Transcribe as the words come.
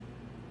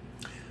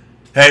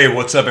Hey,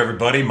 what's up,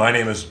 everybody? My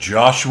name is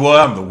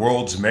Joshua. I'm the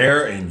world's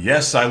mayor, and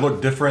yes, I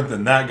look different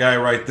than that guy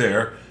right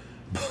there.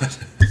 But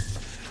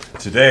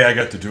today I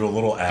got to do a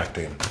little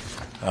acting.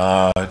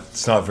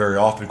 It's not very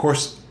often. Of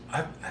course,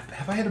 have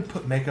I had to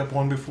put makeup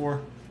on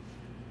before?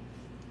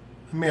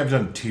 I mean, I've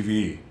done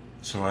TV,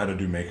 so I had to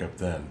do makeup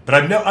then. But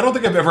I don't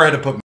think I've ever had to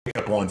put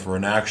makeup on for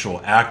an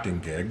actual acting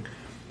gig.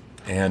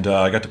 And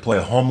I got to play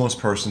a homeless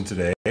person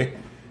today,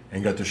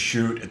 and got to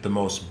shoot at the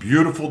most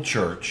beautiful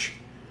church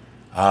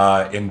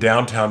in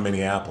downtown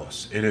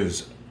Minneapolis. It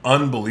is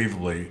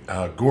unbelievably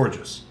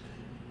gorgeous.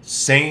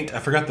 I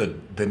forgot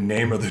the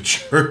name of the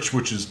church,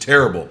 which is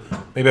terrible.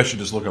 Maybe I should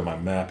just look at my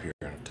map here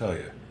and tell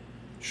you.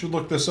 Should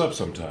look this up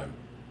sometime.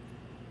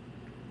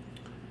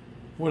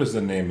 What is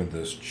the name of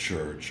this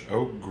church?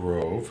 Oak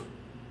Grove.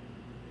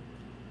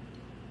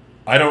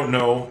 I don't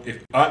know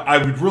if I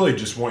would really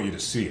just want you to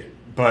see it.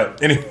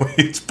 But anyway,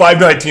 it's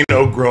 519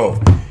 Oak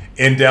Grove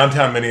in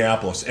downtown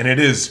Minneapolis, and it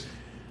is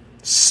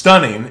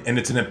stunning, and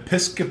it's an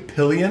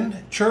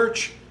Episcopalian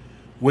church,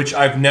 which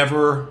I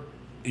don't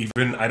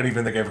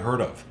even think I've heard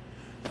of.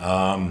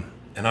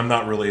 And I'm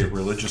not really a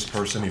religious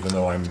person, even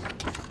though I'm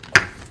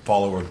a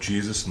follower of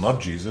Jesus and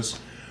love Jesus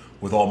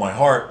with all my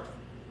heart.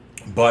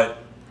 But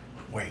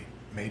wait,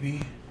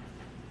 maybe,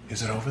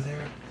 is it over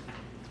there?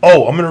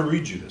 Oh, I'm going to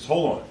read you this.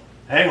 Hold on.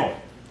 Hang on.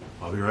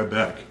 I'll be right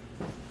back.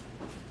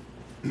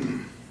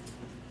 You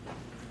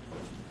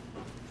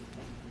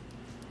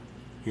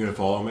going to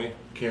follow me,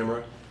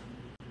 camera?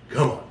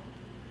 Come on.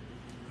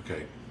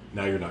 Okay,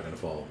 now you're not going to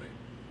follow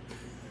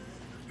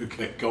me.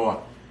 Okay, go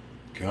on.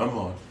 Come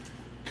on.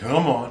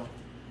 Come on.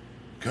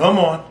 Come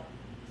on.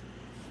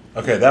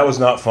 Okay, that was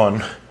not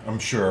fun, I'm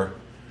sure,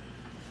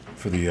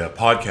 for the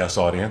podcast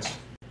audience.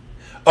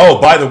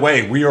 Oh, by the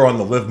way, we are on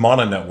the Live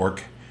Mana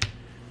Network.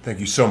 Thank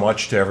you so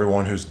much to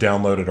everyone who's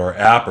downloaded our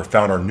app or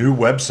found our new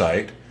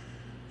website,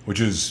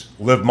 which is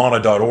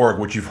livemana.org,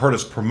 which you've heard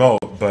us promote,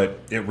 but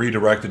it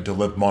redirected to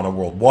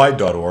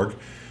livemanaworldwide.org.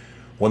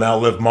 Well, now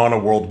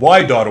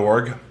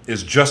livemanaworldwide.org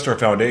is just our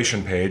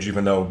foundation page,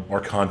 even though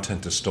our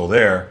content is still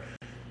there.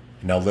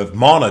 Now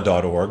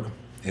livemana.org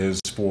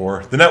is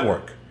for the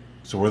network,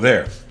 so we're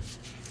there.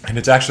 And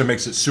it actually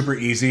makes it super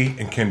easy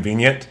and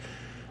convenient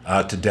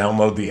to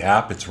download the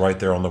app. It's right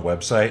there on the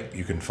website.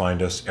 You can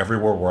find us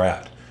everywhere we're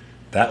at.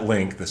 That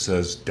link that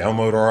says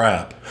download our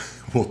app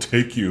will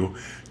take you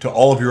to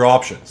all of your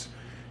options.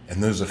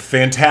 And there's a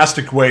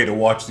fantastic way to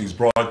watch these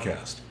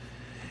broadcasts.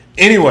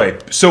 Anyway,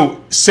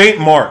 so St.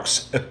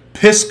 Mark's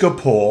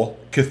Episcopal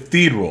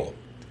Cathedral.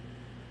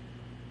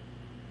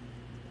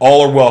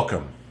 All are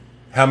welcome.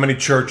 How many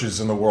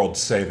churches in the world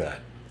say that?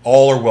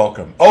 All are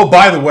welcome. Oh,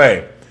 by the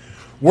way,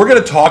 we're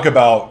going to talk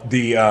about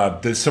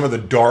some of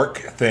the dark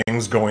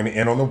things going on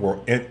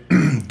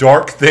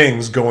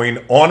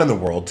in the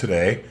world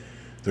today.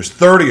 There's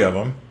 30 of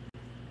them.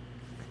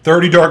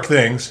 30 dark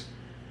things.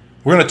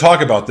 We're going to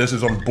talk about this.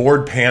 It's on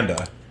Board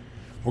Panda.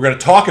 We're going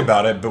to talk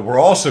about it, but we're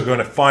also going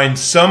to find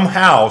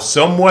somehow,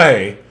 some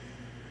way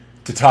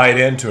to tie it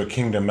into a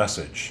kingdom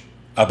message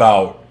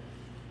about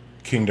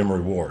kingdom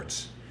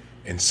rewards.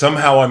 And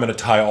somehow I'm going to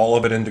tie all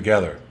of it in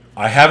together.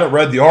 I haven't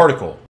read the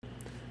article,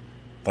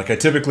 like I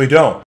typically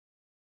don't.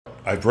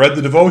 I've read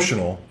the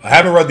devotional. I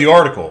haven't read the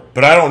article,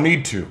 but I don't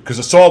need to, because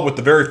I saw what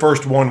the very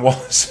first one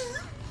was.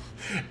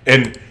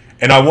 and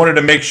I wanted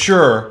to make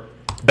sure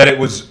that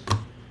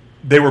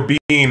they were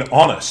being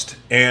honest,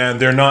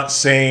 and they're not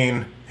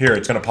saying, here,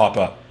 it's going to pop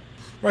up.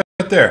 Right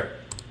there.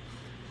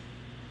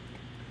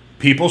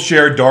 People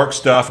share dark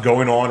stuff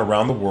going on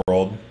around the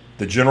world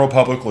the general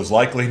public was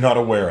likely not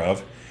aware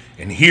of,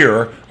 and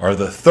here are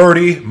the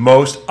 30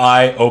 most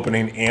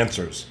eye-opening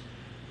answers.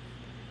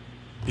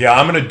 Yeah,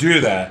 I'm going to do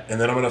that, and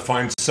then I'm going to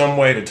find some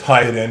way to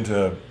tie it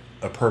into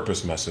a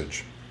purpose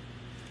message.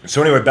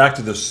 So anyway, back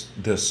to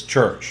this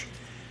church.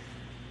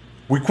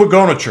 We quit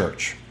going to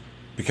church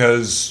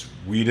because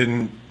we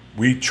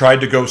tried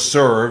to go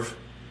serve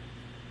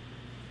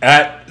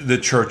at the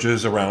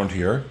churches around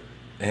here,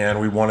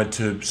 and we wanted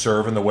to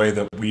serve in the way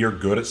that we are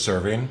good at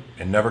serving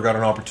and never got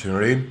an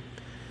opportunity.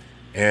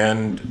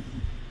 And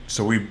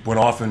so we went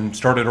off and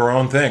started our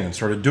own thing and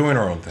started doing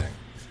our own thing.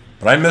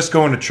 But I miss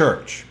going to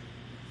church.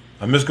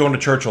 I miss going to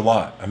church a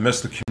lot. I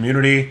miss the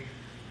community.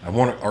 I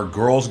want our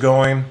girls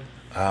going.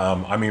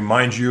 I mean,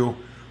 mind you,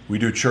 we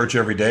do church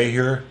every day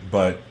here,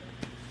 but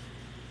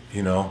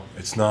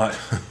it's not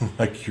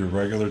like your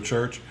regular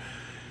church.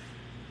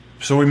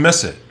 So we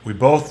miss it. We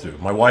both do.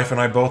 My wife and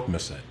I both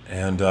miss it.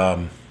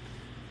 And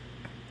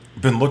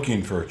been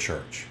looking for a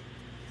church.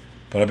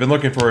 But I've been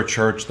looking for a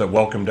church that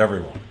welcomed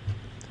everyone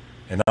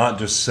and not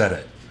just said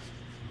it.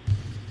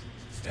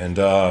 And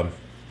I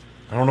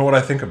don't know what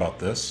I think about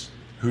this.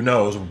 Who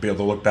knows? We'll be able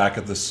to look back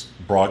at this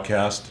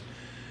broadcast.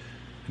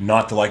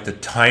 Not to like to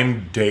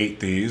time date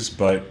these,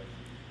 but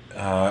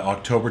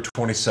October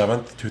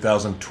 27th,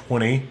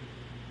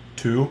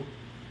 2022.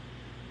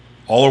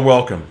 All are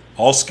welcome.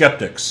 All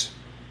skeptics.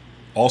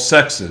 All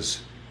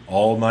sexes,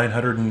 all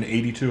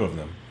 982 of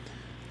them,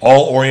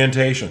 all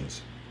orientations.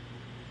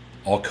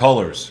 all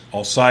colors,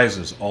 all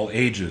sizes, all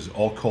ages,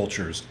 all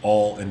cultures,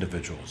 all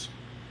individuals.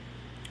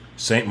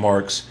 St.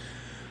 Mark's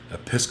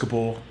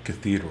Episcopal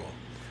Cathedral.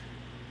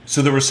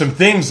 So there were some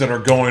things that are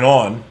going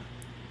on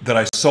that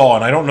I saw,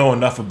 and I don't know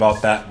enough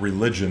about that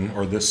religion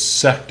or this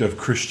sect of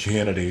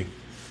Christianity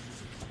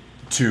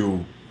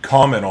to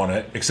comment on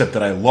it, except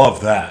that I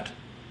love that.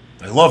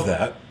 I love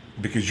that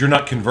because you're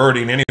not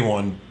converting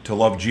anyone to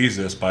love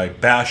Jesus by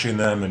bashing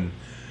them and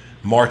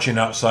marching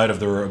outside of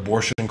their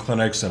abortion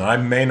clinics. And I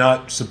may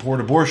not support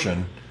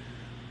abortion,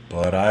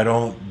 but I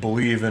don't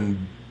believe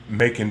in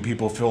making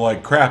people feel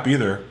like crap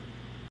either.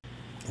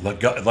 Let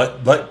God,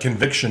 let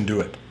conviction do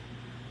it,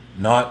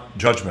 not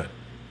judgment,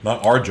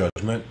 not our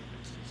judgment.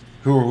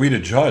 Who are we to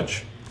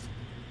judge?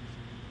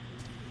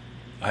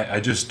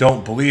 I just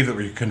don't believe that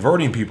we're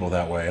converting people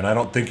that way, and I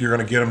don't think you're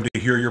going to get them to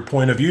hear your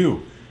point of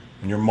view.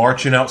 And you're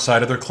marching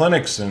outside of their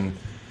clinics and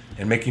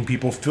making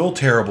people feel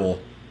terrible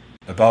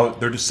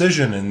about their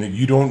decision, and that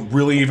you don't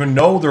really even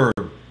know their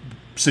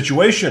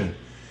situation.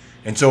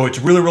 And so it's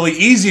really, really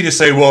easy to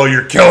say, well,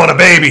 you're killing a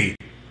baby.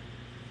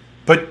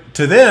 But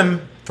to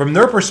them, from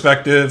their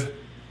perspective,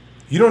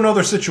 you don't know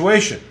their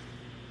situation.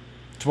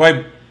 That's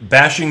why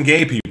bashing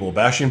gay people,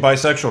 bashing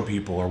bisexual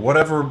people, or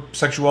whatever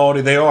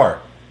sexuality they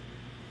are,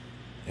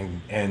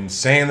 and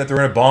saying that they're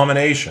an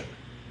abomination.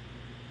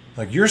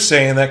 Like, you're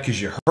saying that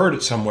because you heard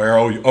it somewhere.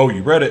 Oh,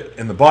 you read it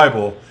in the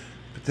Bible.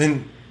 But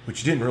then what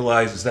you didn't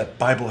realize is that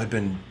Bible had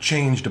been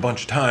changed a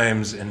bunch of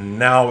times, and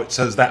now it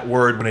says that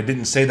word when it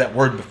didn't say that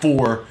word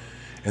before.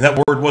 And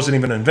that word wasn't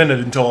even invented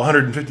until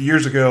 150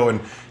 years ago. And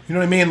you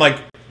know what I mean? Like,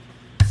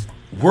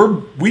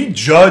 we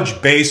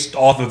judge based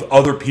off of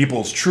other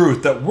people's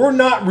truth that we're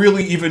not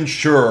really even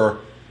sure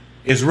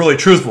is really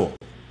truthful.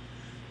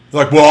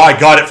 Like, well, I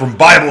got it from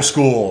Bible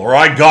school, or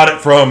I got it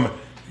from,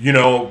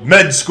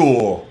 med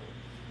school.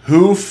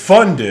 Who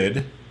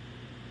funded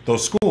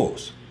those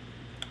schools?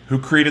 Who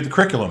created the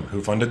curriculum?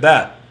 Who funded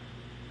that?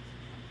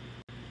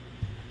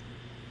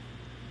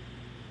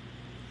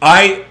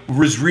 I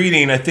was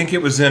reading, I think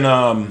it was in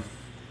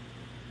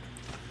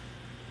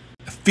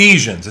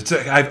Ephesians.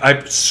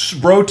 I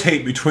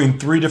rotate between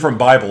 3 different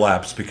Bible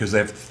apps because they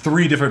have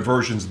 3 different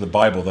versions of the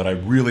Bible that I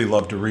really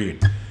love to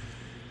read.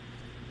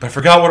 But I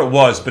forgot what it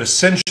was, but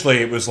essentially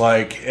it was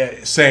like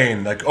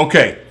saying, like,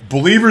 okay,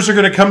 believers are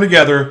going to come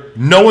together.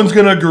 No one's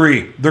going to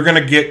agree. They're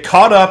going to get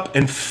caught up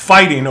in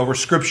fighting over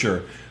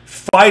Scripture,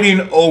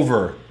 fighting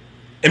over.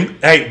 And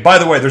hey, by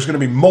the way, there's going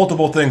to be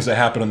multiple things that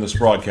happen in this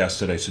broadcast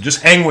today, so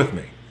just hang with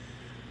me.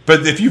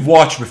 But if you've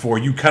watched before,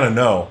 you kind of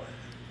know.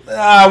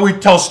 We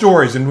tell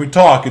stories and we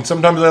talk, and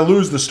sometimes I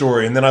lose the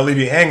story, and then I leave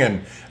you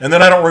hanging, and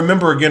then I don't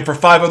remember again for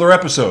 5 other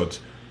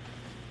episodes.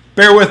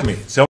 Bear with me.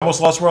 See, I almost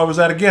lost where I was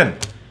at again.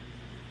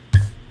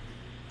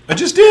 I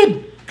just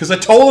did, because I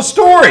told a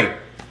story.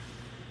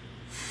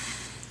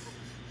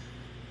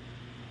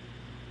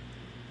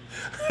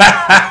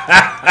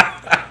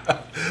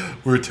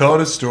 We're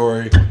telling a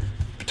story.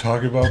 We're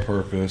talking about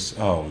purpose.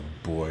 Oh,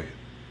 boy.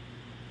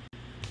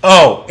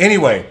 Oh,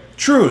 anyway,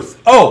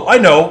 truth. Oh, I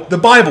know. The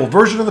Bible,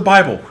 version of the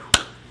Bible.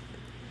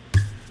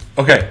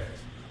 Okay.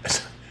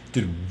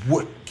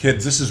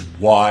 Kids, this is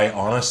why,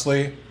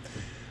 honestly,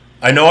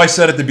 I know I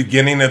said at the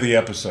beginning of the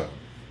episode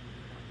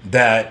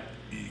that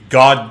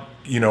God,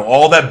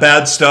 all that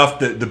bad stuff,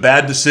 the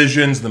bad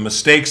decisions, the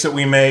mistakes that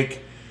we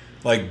make,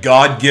 like,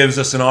 God gives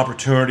us an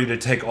opportunity to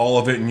take all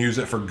of it and use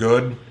it for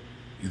good.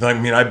 You know what I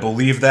mean? I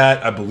believe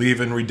that. I believe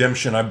in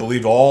redemption. I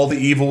believe all the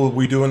evil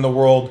we do in the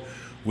world,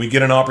 we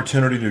get an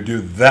opportunity to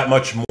do that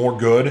much more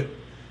good.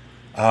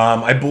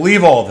 I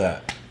believe all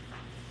that.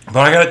 But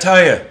I got to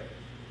tell you,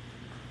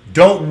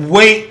 don't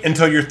wait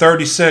until you're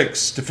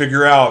 36 to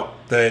figure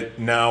out that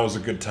now is a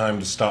good time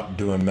to stop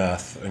doing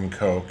meth and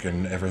coke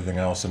and everything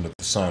else under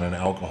the sun and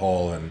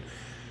alcohol. And,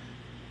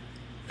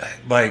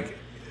 like,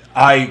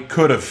 I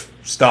could have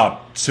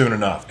stopped soon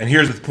enough. And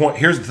here's the point.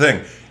 Here's the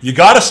thing. You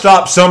got to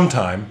stop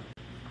sometime.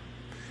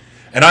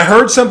 And I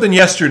heard something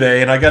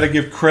yesterday, and I got to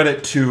give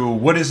credit to,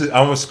 what is it? I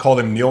almost called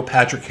him Neil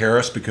Patrick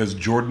Harris because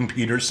Jordan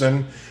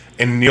Peterson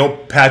and Neil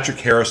Patrick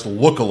Harris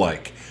look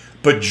alike.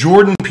 But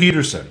Jordan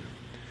Peterson,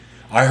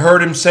 I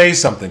heard him say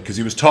something because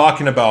he was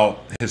talking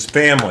about his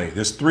family.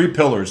 There's 3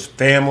 pillars.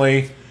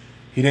 Family.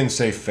 He didn't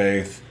say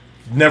faith.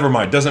 Never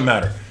mind. Doesn't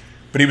matter.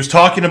 But he was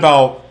talking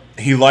about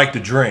he liked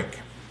to drink.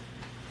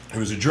 He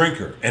was a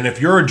drinker. And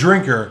if you're a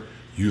drinker,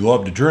 you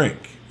love to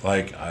drink.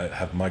 Like, I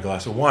have my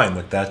glass of wine.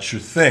 Like, that's your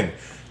thing.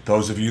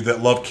 Those of you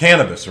that love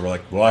cannabis are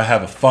like, well, I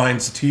have a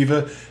fine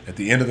sativa at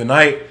the end of the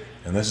night,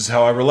 and this is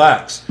how I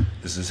relax.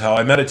 This is how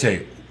I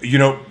meditate.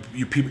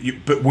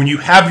 But when you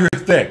have your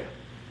thing,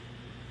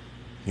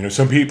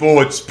 some people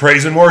it's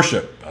praise and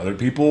worship. Other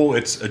people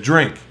it's a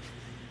drink.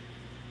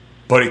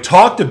 But he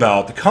talked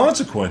about the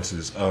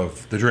consequences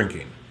of the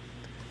drinking.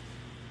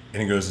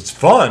 And he goes, it's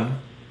fun,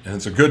 and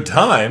it's a good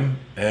time.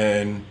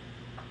 And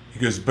he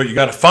goes, but you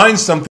got to find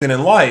something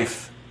in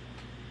life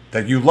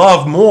that you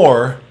love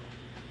more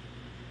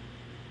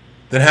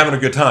than having a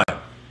good time.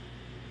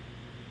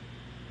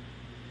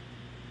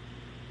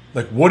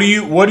 Like, what do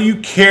you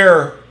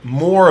care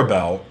more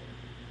about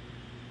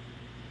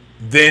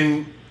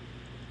than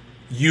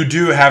you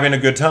do having a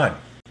good time.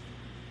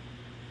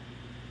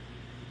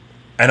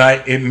 And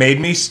it made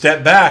me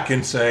step back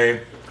and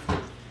say,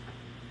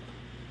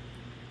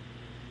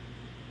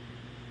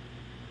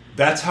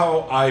 that's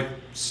how I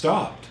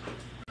stopped.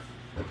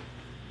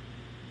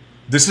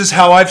 This is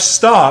how I've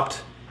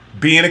stopped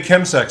being a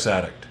chemsex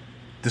addict.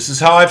 This is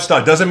how I've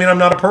stopped. Doesn't mean I'm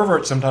not a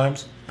pervert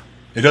sometimes.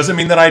 It doesn't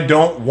mean that I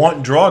don't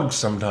want drugs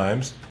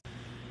sometimes.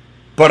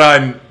 But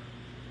I'm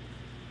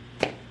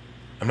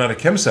not a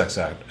chemsex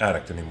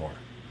addict anymore.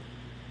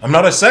 I'm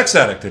not a sex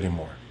addict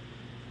anymore.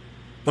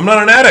 I'm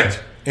not an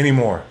addict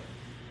anymore.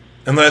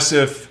 Unless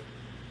if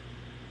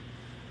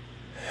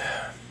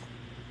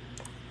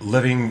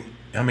living,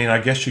 I mean, I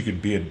guess you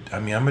could be, I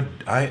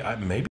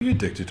may be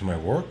addicted to my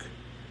work.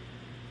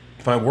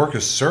 If my work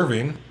is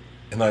serving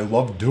and I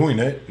love doing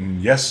it,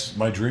 and yes,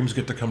 my dreams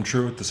get to come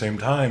true at the same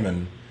time,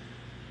 and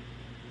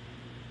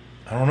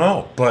I don't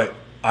know, but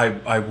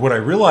what I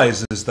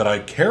realize is that I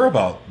care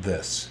about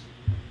this.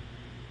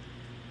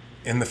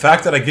 And the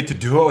fact that I get to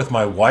do it with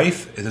my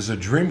wife, it is a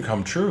dream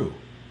come true.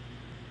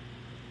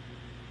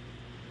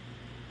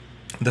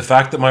 The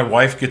fact that my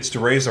wife gets to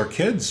raise our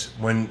kids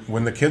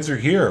when the kids are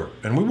here,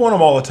 and we want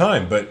them all the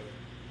time, but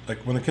like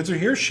when the kids are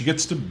here, she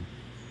gets to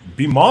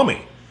be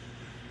mommy.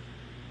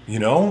 You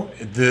know,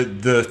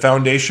 the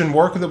foundation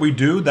work that we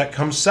do, that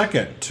comes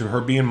second to her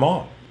being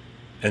mom.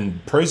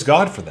 And praise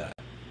God for that.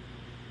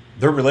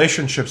 Their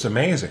relationship's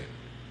amazing.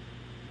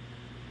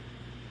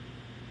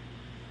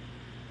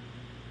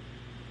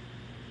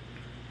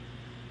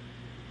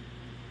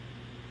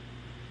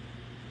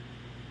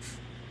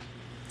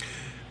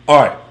 All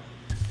right.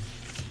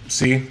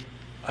 See,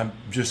 I'm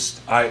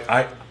just,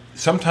 I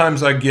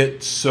sometimes I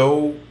get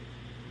so,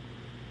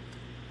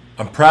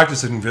 I'm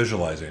practicing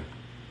visualizing.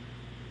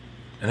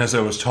 And as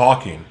I was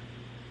talking,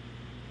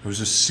 I was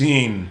just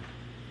seeing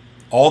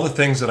all the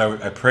things that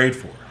I prayed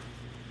for.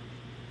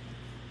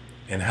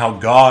 And how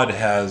God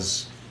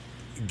has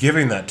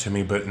given that to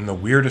me, but in the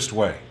weirdest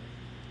way.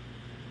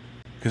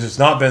 Because it's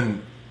not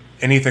been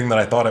anything that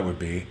I thought it would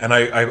be. And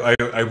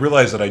I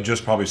realized that I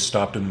just probably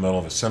stopped in the middle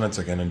of a sentence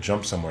again and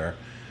jumped somewhere.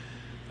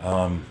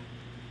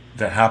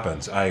 That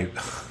happens.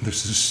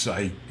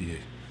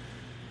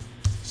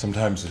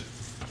 Sometimes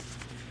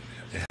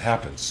it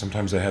happens.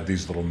 Sometimes I have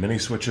these little mini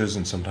switches,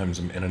 and sometimes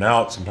I'm in and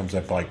out. Sometimes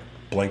I've like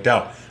blanked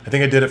out. I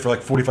think I did it for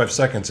like 45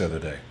 seconds the other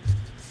day.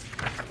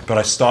 But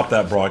I stopped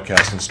that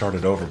broadcast and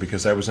started over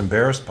because I was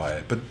embarrassed by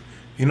it. But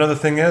you know, the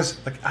thing is,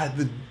 like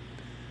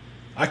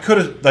I could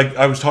have, like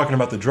I was talking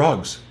about the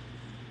drugs.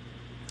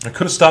 I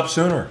could have stopped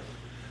sooner.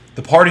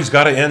 The party's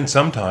got to end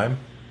sometime.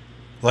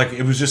 Like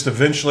it was just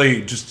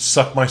eventually just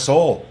sucked my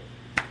soul.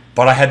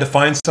 But I had to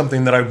find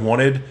something that I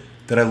wanted,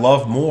 that I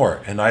love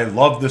more. And I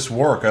love this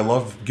work. I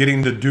love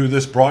getting to do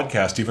this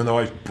broadcast, even though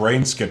my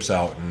brain skips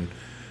out. And,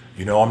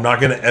 you know, I'm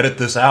not going to edit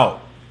this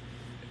out.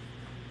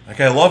 Like,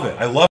 I love it.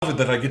 I love it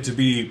that I get to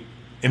be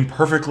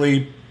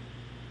imperfectly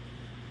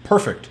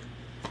perfect.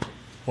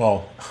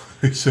 Well,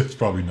 it's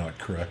probably not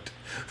correct.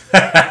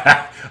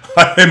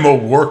 I'm a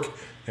work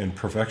in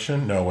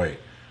perfection. No, wait.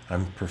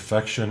 I'm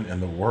perfection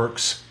in the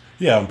works.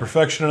 Yeah, I'm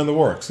perfection in the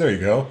works. There you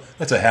go.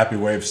 That's a happy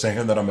way of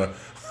saying that I'm a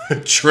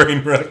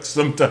train wreck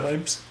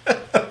sometimes.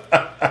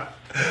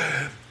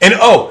 And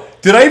oh,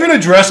 did I even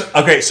address...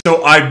 Okay,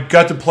 so I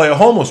got to play a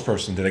homeless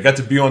person today. I got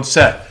to be on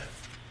set.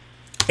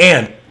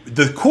 And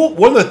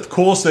one of the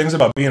coolest things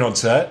about being on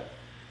set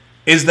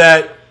is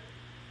that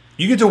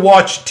you get to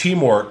watch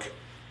teamwork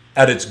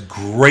at its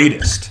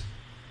greatest.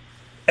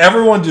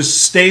 Everyone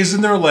just stays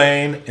in their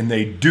lane and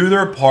they do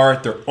their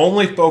part. They're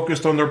only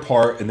focused on their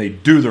part and they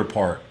do their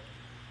part.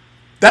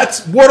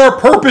 That's what our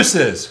purpose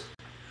is.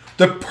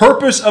 The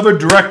purpose of a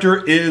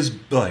director is,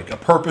 like, a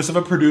purpose of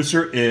a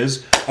producer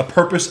is, a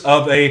purpose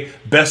of a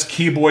best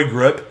keyboy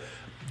grip.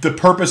 The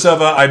purpose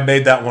of I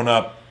made that one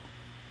up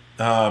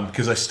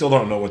because I still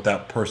don't know what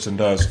that person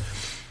does.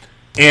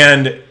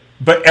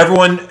 But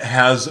everyone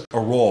has a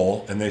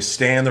role and they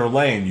stay in their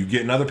lane. You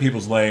get in other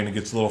people's lane, it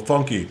gets a little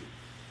funky.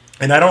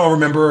 And I don't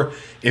remember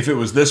if it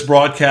was this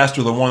broadcast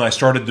or the one I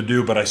started to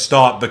do, but I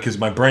stopped because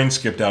my brain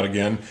skipped out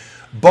again.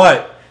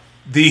 But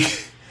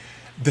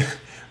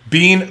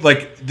being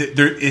like,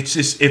 it's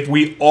just, if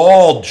we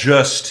all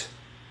just,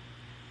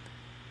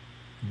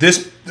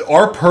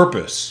 our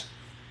purpose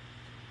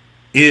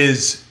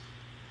is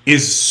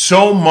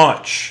so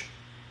much,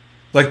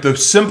 like the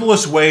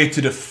simplest way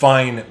to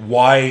define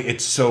why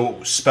it's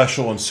so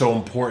special and so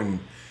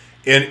important,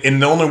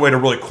 and the only way to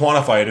really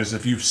quantify it is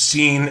if you've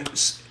seen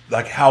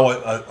like how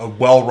a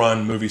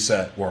well-run movie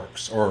set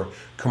works or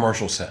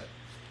commercial set.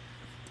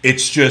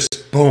 It's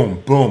just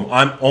boom, boom.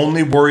 I'm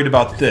only worried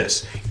about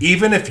this.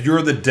 Even if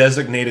you're the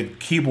designated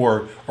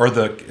keyboard or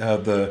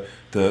the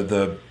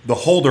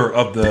holder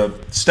of the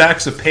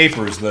stacks of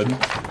papers, the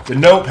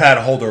notepad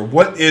holder.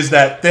 What is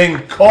that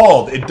thing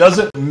called? It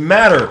doesn't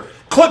matter.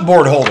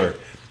 Clipboard holder.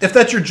 If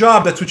that's your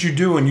job, that's what you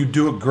do, and you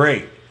do it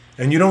great,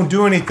 and you don't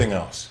do anything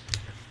else.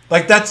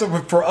 Like, that's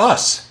for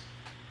us.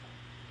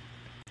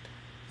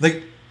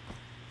 Like,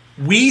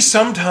 we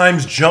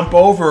sometimes jump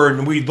over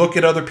and we look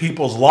at other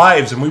people's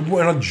lives and we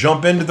want to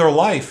jump into their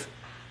life.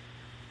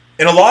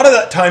 And a lot of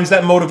that times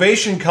that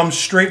motivation comes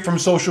straight from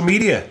social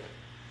media.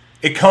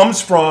 It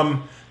comes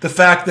from the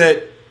fact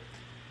that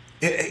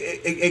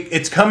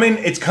it's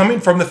coming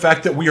from the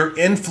fact that we are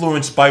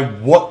influenced by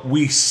what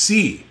we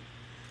see.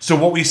 So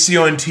what we see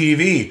on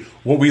TV,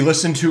 what we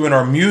listen to in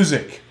our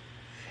music,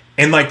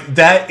 and like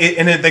that,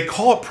 they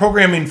call it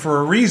programming for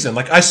a reason.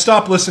 Like I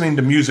stopped listening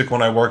to music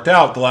when I worked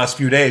out the last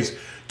few days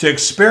to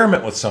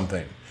experiment with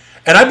something.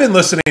 And I've been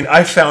listening,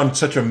 I found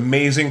such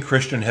amazing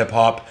Christian hip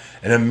hop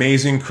and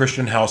amazing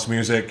Christian house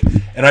music.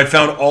 And I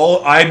found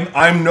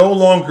I'm no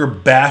longer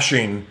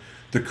bashing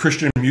the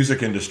Christian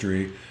music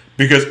industry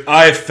because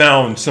I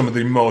found some of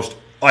the most,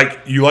 like,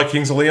 you like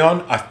Kings of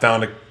Leon? I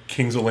found a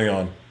Kings of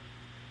Leon,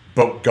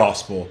 but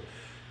gospel.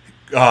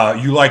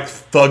 You like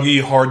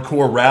thuggy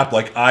hardcore rap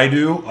like I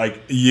do?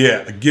 Like,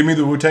 yeah, give me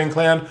the Wu-Tang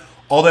Clan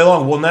all day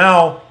long. Well,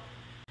 now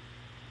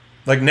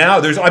I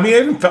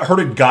even heard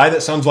a guy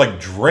that sounds like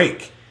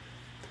Drake.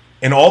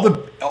 And all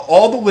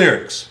the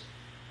lyrics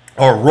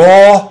are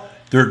raw,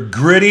 they're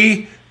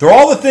gritty, they're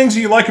all the things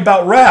that you like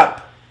about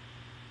rap.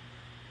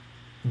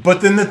 But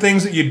then the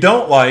things that you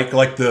don't like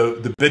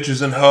the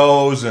bitches and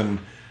hoes and,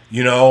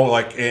 you know,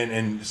 like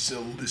and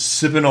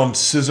sipping on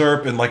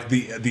scissor and like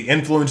the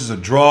influences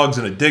of drugs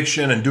and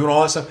addiction and doing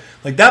all that stuff,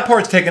 like that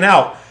part's taken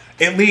out.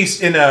 At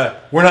least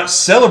we're not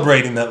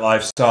celebrating that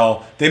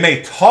lifestyle. They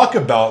may talk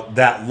about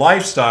that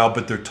lifestyle,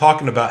 but they're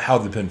talking about how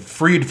they've been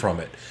freed from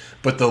it.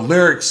 But the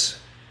lyrics,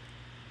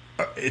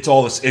 it's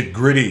all this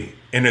gritty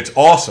and it's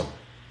awesome.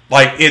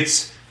 Like,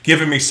 it's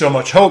given me so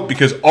much hope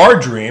because our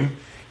dream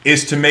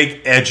is to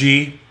make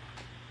edgy,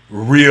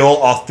 real,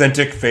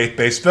 authentic,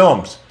 faith-based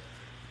films.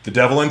 The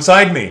Devil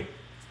Inside Me.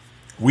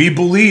 We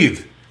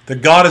believe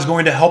that God is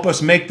going to help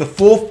us make the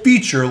full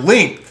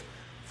feature-length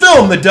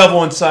film, The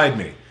Devil Inside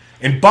Me.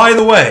 And by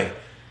the way,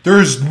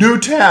 there's new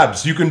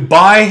tabs. You can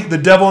buy The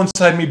Devil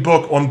Inside Me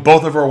book on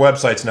both of our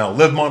websites now,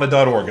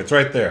 livemonda.org. It's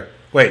right there.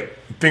 Wait,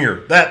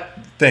 finger that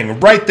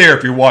thing right there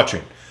if you're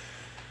watching.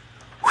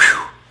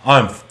 Whew,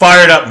 I'm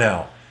fired up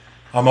now.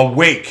 I'm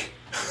awake.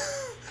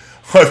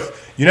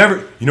 You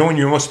know when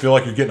you almost feel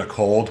like you're getting a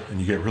cold and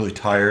you get really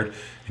tired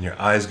and your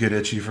eyes get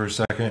itchy for a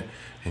second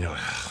and you're like,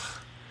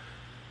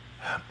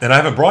 and I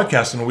haven't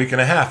broadcast in a week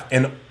and a half.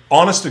 And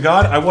honest to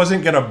God, I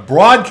wasn't going to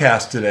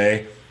broadcast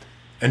today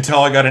until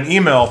I got an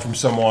email from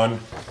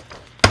someone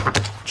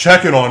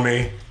checking on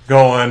me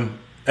going,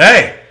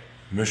 "Hey,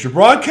 missed your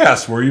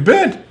broadcast. Where you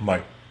been?" I'm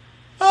like,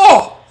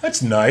 "Oh,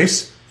 that's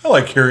nice. I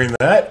like hearing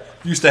that.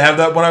 Used to have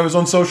that when I was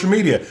on social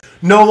media.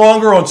 No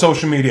longer on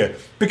social media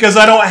because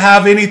I don't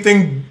have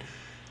anything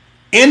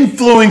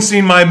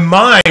influencing my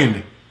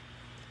mind.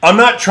 I'm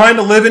not trying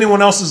to live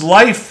anyone else's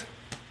life.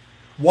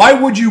 Why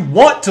would you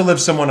want to live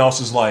someone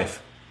else's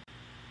life?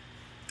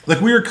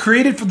 Like, we were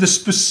created for this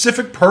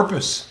specific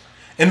purpose.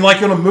 And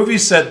like on a movie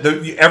set,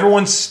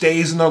 everyone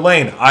stays in their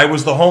lane. I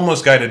was the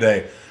homeless guy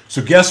today.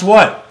 So guess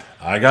what?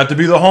 I got to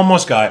be the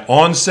homeless guy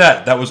on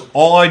set. That was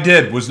all I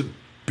did, was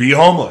be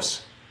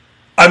homeless.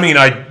 I mean,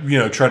 I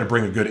try to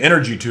bring a good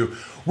energy to,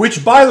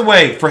 which, by the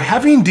way, for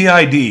having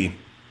DID,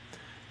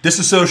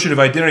 dissociative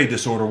identity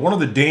disorder, one of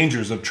the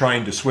dangers of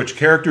trying to switch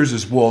characters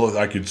is, well,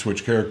 I could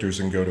switch characters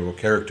and go to a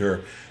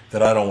character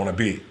that I don't want to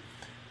be.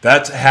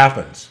 That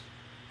happens.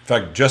 In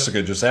fact,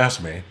 Jessica just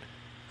asked me,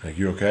 like,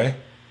 "You okay?"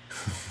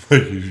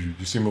 Like, you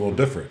seem a little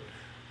different.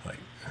 Like,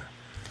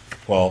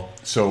 well,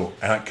 so,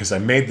 because I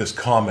made this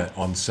comment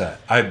on set.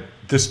 By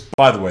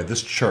the way,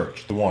 this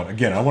church, the one,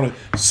 again,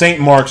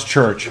 St. Mark's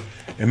Church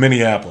in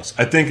Minneapolis.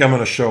 I think I'm going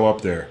to show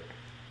up there.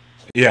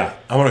 Yeah,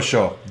 I'm going to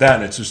show up. That,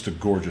 and it's just a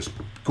gorgeous,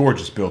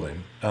 gorgeous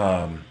building.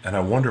 And I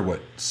wonder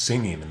what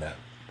singing in that.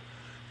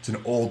 It's an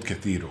old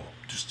cathedral.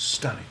 Just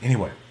stunning.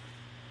 Anyway,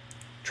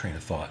 train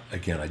of thought.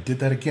 Again, I did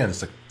that again.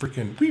 It's like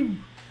freaking... Whew.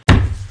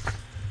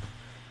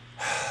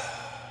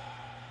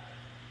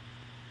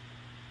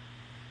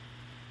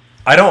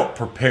 I don't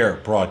prepare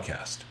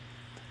broadcast.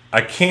 I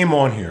came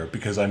on here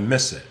because I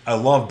miss it. I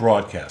love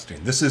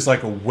broadcasting. This is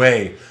like a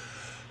way...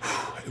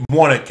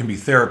 One, it can be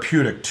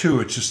therapeutic. Two,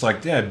 it's just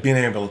like, being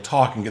able to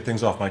talk and get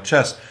things off my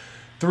chest.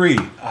 Three,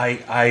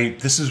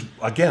 this is,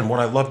 again, what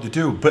I love to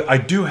do. But I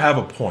do have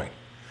a point.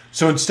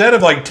 So instead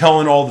of like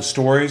telling all the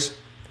stories,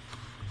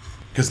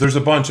 because there's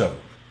a bunch of them,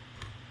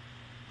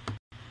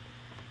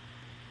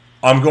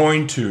 I'm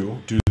going to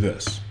do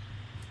this.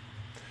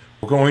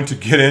 We're going to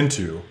get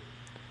into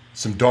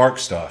some dark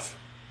stuff.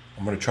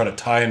 I'm going to try to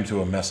tie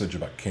into a message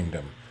about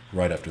kingdom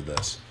right after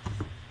this.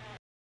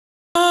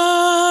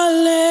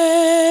 Hallelujah,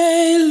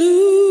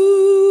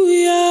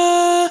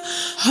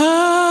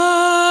 hallelujah,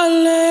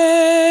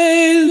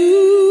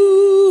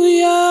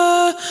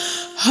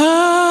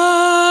 hallelujah.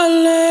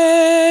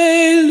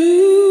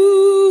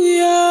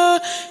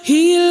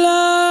 He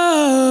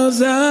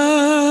loves us.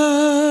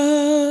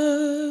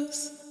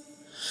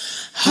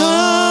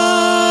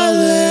 Hallelujah,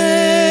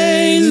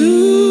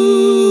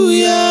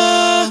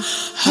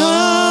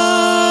 hallelujah,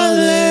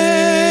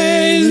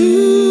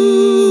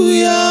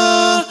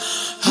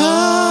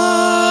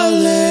 hallelujah.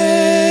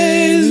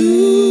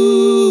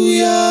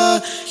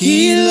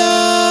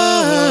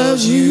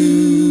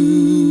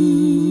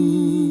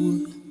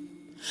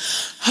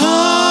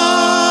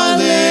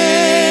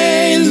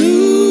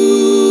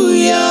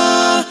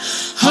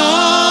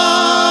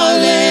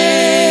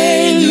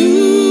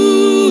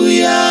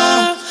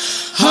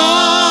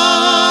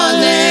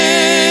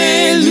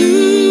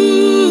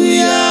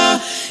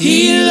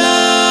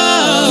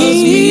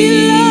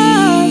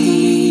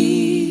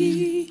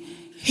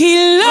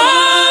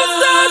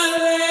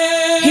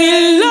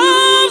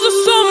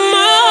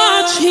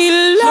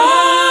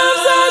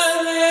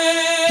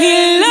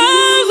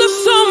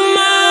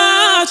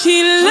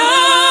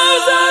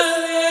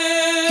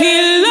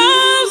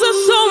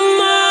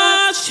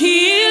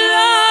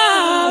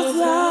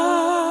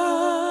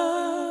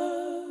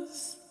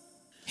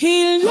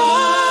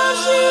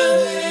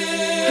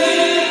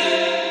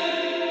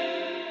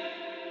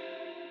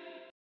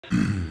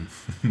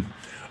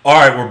 All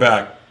right, we're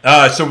back.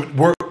 So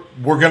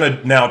we're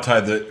gonna now tie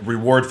the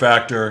reward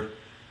factor.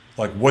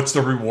 Like, what's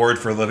the reward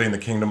for living the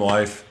kingdom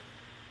life?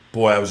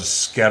 Boy, I was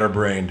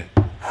scatterbrained.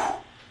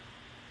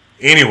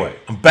 Anyway,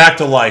 I'm back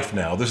to life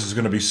now. This is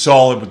going to be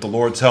solid with the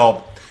Lord's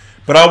help.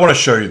 But I want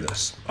to show you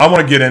this. I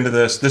want to get into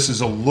this. This is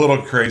a little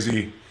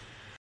crazy.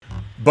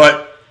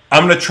 But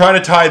I'm going to try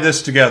to tie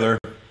this together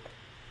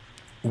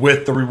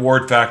with the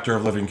reward factor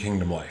of living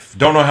kingdom life.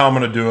 Don't know how I'm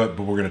going to do it,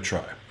 but we're going to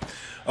try.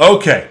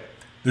 Okay.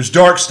 There's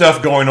dark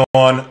stuff going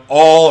on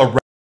all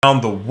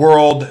around the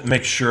world.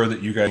 Make sure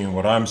that you guys see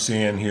what I'm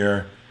seeing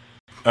here.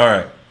 All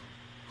right.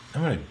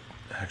 I want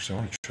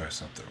to try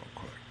something real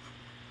quick.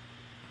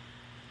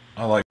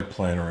 I like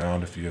playing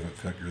around if you haven't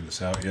figured this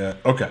out yet.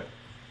 Okay.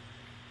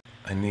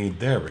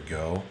 There we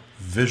go.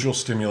 Visual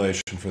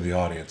stimulation for the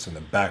audience in the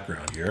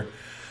background here.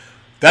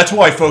 That's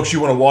why, folks, you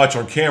want to watch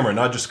on camera,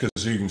 not just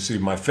because you can see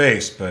my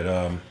face, but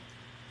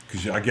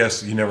because I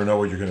guess you never know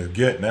what you're going to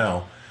get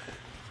now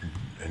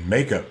in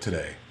makeup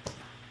today.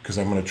 Because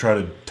I'm going to try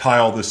to tie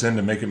all this in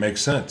to make it make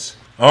sense.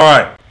 All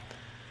right.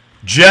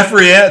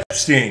 Jeffrey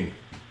Epstein.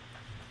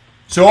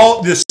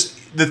 So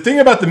the thing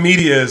about the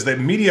media is that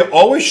media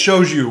always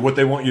shows you what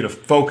they want you to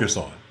focus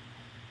on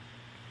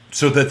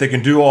so that they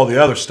can do all the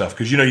other stuff.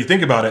 Because, you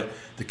think about it,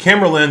 the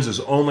camera lens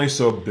is only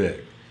so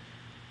big.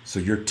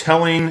 So you're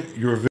telling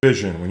your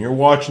vision. When you're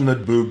watching the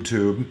boob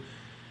tube,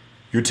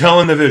 you're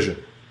telling the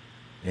vision.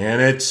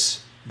 And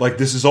it's like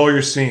this is all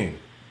you're seeing.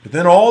 But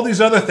then all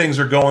these other things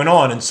are going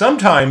on. And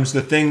sometimes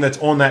the thing that's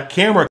on that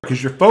camera,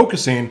 because you're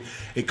focusing,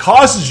 it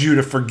causes you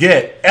to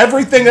forget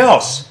everything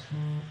else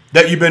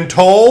that you've been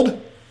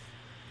told.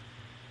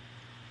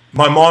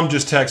 My mom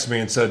just texted me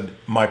and said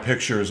my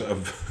pictures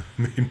of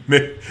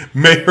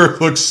made her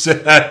look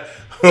sad.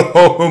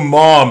 Oh,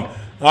 Mom,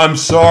 I'm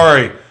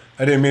sorry.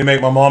 I didn't mean to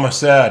make my mama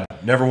sad.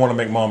 Never want to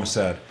make mama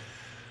sad.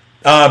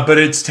 But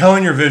it's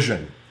telling your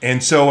vision.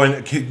 And so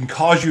it can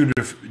cause you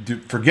to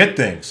forget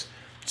things.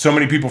 So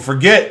many people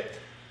forget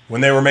when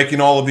they were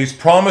making all of these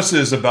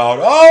promises about,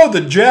 oh,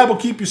 the jab will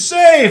keep you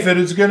safe and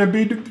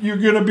you're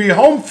going to be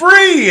home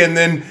free and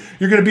then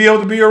you're going to be able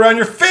to be around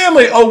your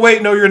family. Oh,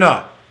 wait, no, you're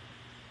not.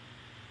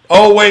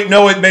 Oh, wait,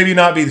 no, it maybe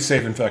not be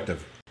safe and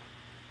effective.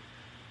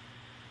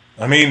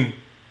 I mean,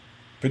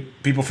 but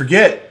people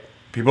forget.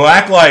 People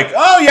act like,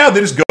 oh, yeah, they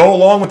just go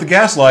along with the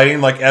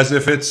gaslighting like as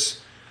if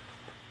it's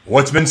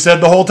what's been said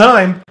the whole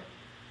time.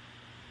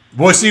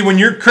 Boy, see, when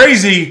you're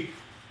crazy,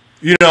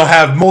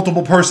 have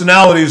multiple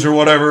personalities or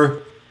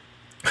whatever,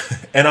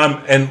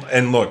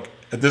 and look,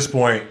 at this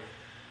point,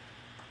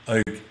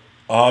 like,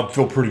 I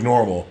feel pretty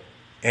normal.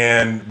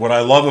 And what I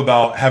love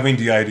about having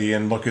DID,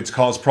 and look, it's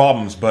caused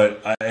problems, but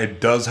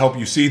it does help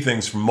you see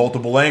things from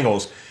multiple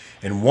angles.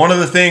 And one of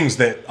the things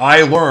that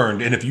I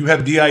learned, and if you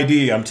have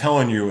DID, I'm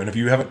telling you, and if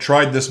you haven't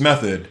tried this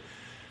method,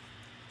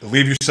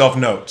 leave yourself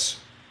notes.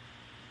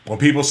 When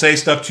people say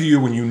stuff to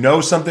you, when you know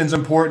something's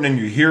important and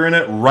you're hearing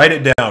it, write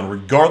it down,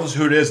 regardless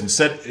who it is,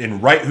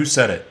 and write who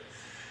said it.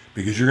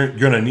 Because you're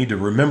going to need to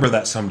remember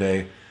that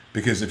someday.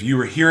 Because if you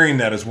were hearing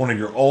that as one of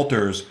your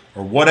altars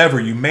or whatever,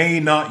 you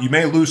may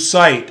lose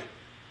sight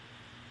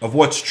of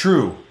what's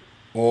true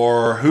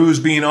or who's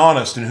being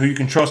honest and who you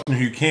can trust and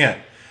who you can't.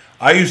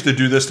 I used to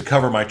do this to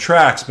cover my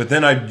tracks, but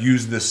then I'd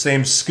use this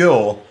same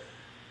skill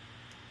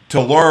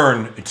to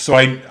learn. So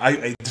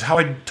it's how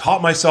I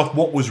taught myself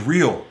what was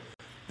real,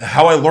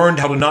 how I learned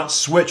how to not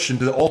switch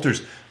into the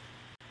altars.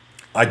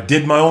 I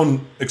did my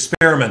own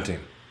experimenting,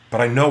 but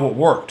I know what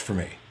worked for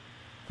me.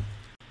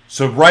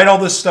 So write all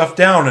this stuff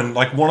down, and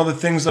like one of the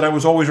things that I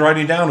was always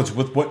writing down is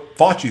with what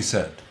Fauci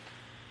said.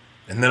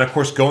 And then, of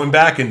course, going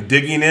back and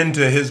digging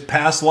into his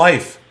past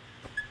life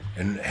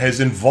and his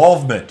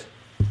involvement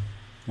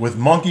with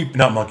not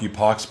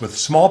monkeypox, but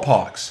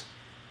smallpox,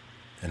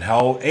 and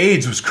how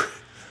AIDS was,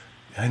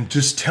 and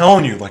just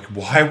telling you like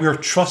why we're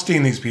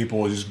trusting these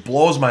people, it just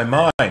blows my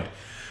mind.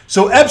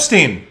 So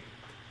Epstein,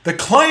 the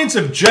clients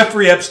of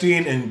Jeffrey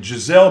Epstein and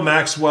Ghislaine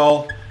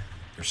Maxwell,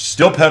 they're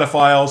still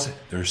pedophiles,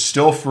 they're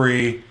still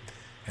free,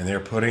 and they're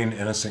putting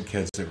innocent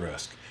kids at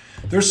risk.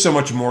 There's so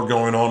much more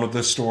going on with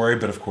this story,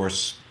 but of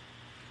course,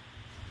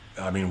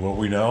 I mean, what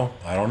we know,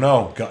 I don't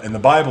know. In the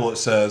Bible, it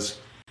says,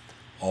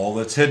 all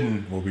that's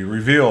hidden will be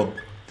revealed.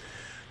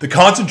 The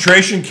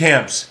concentration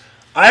camps.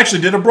 I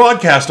actually did a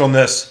broadcast on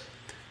this.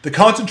 The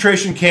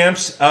concentration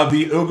camps of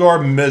the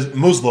Uyghur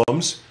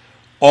Muslims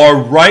are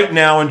right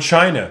now in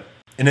China,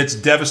 and it's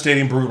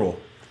devastating, brutal.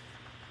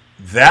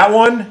 That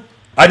one,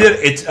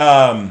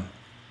 it's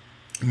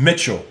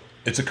Mitchell.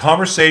 It's a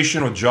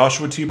conversation with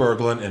Joshua T.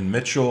 Berglund and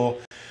Mitchell,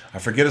 I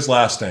forget his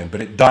last name,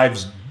 but it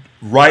dives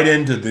right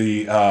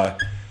into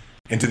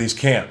into these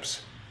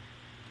camps.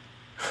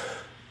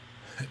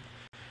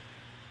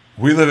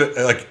 We live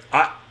like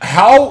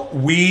how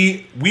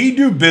we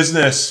do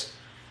business.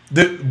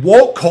 The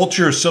woke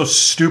culture is so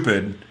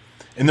stupid,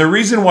 and the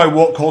reason why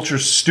woke culture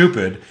is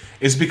stupid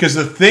is because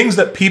the things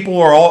that people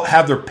are all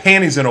have their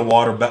panties in a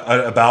water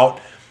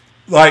about,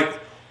 like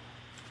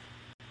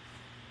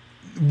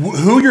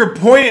who you're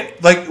pointing,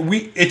 like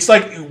it's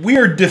like we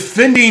are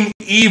defending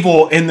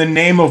evil in the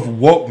name of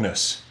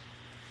wokeness.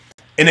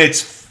 And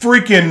it's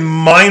freaking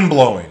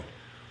mind-blowing.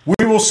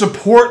 We will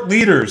support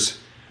leaders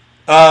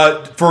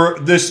for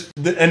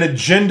an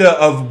agenda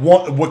of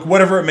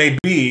whatever it may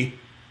be,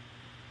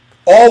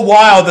 all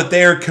while that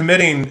they are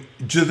committing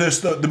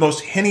just the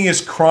most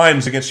heinous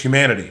crimes against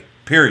humanity,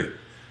 period.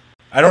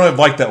 I don't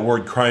like that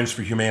word, crimes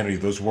for humanity,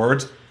 those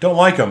words. Don't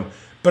like them.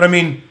 But I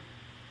mean,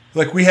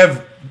 like, we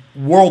have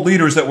world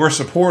leaders that we're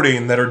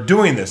supporting that are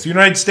doing this. The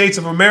United States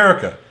of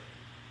America.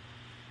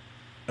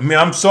 I mean,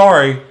 I'm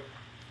sorry.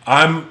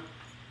 I'm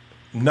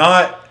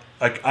not,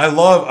 like,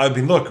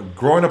 look,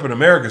 growing up in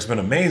America has been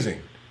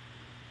amazing.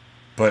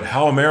 But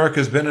how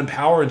America's been in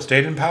power and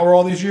stayed in power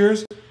all these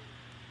years?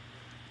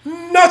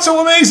 Not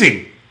so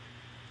amazing.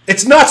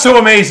 It's not so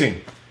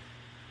amazing.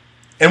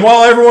 And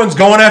while everyone's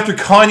going after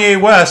Kanye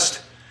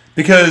West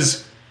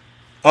because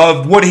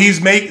of what he's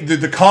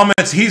the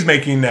comments he's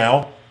making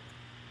now,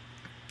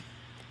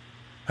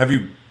 have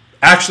you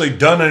actually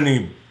done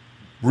any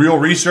real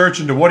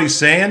research into what he's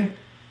saying?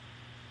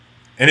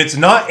 And it's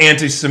not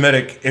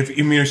anti-Semitic.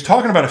 He's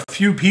talking about a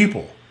few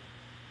people.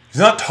 He's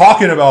not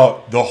talking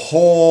about the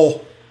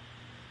whole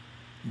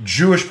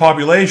Jewish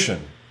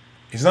population.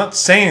 He's not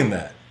saying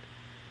that.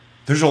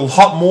 There's a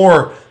lot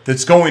more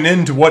that's going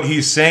into what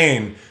he's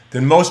saying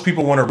than most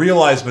people want to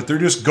realize, but they're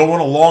just going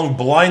along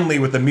blindly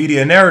with the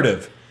media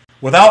narrative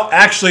without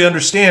actually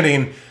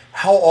understanding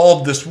how all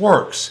of this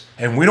works.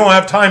 And we don't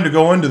have time to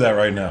go into that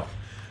right now.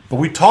 But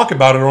we talk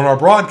about it on our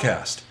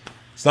broadcast.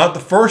 It's not the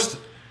first.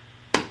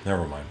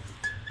 Never mind.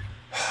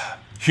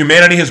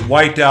 Humanity has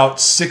wiped out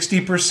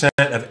 60%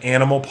 of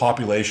animal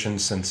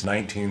populations since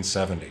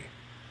 1970.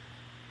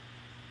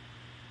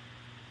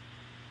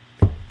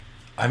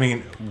 I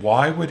mean,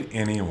 why would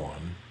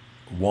anyone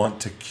want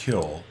to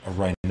kill a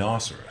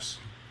rhinoceros?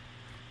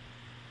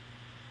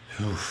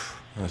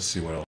 Let's see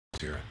what else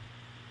is here.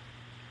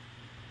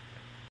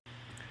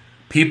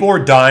 People are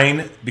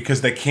dying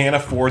because they can't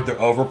afford their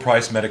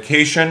overpriced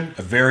medication,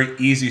 a very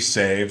easy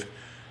save,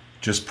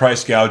 just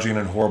price gouging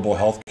and horrible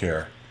health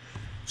care.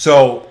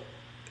 So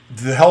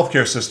the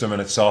healthcare system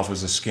in itself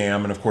is a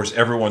scam, and of course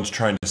everyone's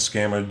trying to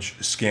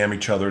scam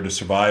each other to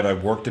survive.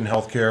 I've worked in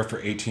healthcare for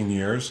 18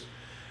 years.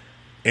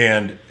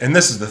 And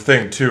this is the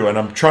thing too, and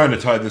I'm trying to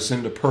tie this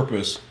into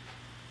purpose.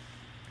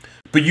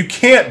 But you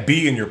can't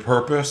be in your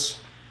purpose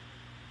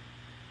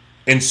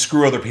and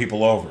screw other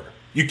people over.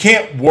 You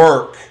can't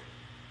work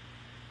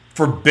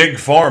for Big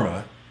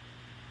Pharma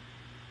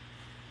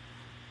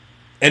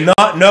and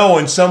not know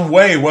in some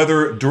way,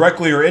 whether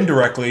directly or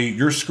indirectly,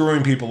 you're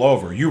screwing people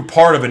over. You're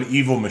part of an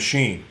evil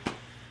machine.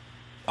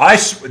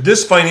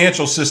 This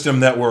financial system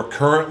that we're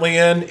currently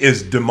in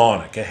is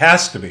demonic. It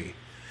has to be.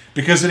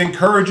 Because it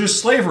encourages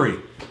slavery.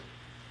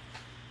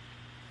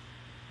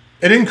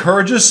 It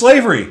encourages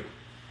slavery.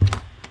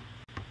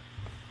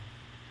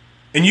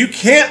 And you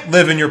can't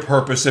live in your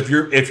purpose if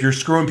you're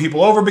screwing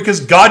people over, because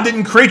God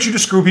didn't create you to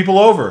screw people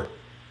over.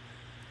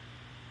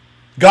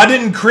 God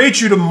didn't create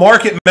you to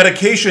market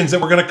medications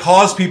that were going to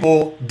cause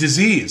people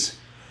disease.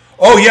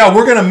 Oh yeah,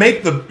 we're going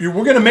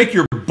to make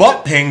your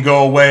butt pain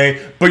go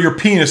away, but your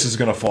penis is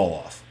going to fall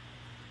off.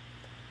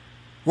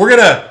 We're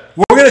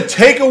going to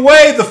take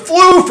away the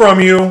flu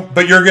from you,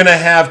 but you're going to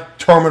have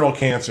terminal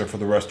cancer for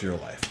the rest of your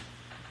life.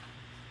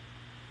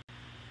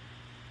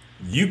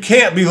 You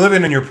can't be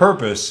living in your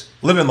purpose,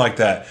 living like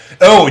that.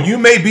 Oh, you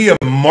may be a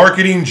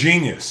marketing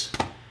genius.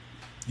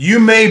 You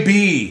may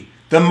be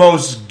the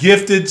most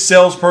gifted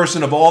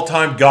salesperson of all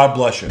time. God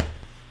bless you.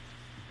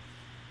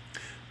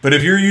 But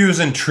if you're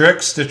using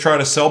tricks to try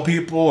to sell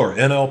people, or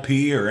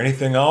NLP or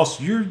anything else,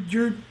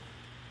 you're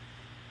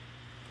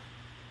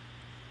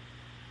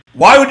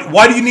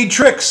Why do you need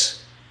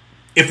tricks?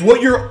 If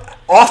what you're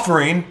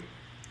offering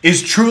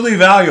is truly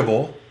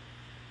valuable,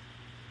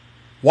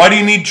 why do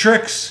you need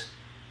tricks?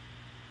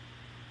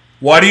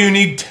 Why do you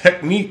need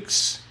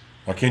techniques?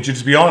 Why can't you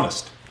just be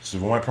honest? This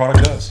is what my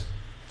product does.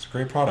 It's a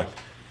great product.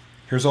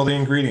 Here's all the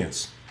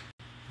ingredients.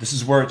 This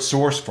is where it's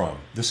sourced from.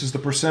 This is the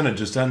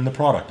percentages in the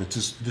product.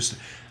 It's just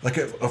like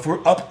if we're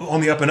up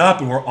on the up and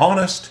up and we're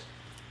honest,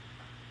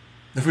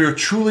 if we are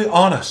truly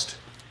honest,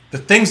 the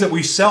things that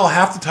we sell,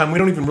 half the time we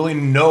don't even really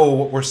know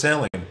what we're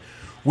selling.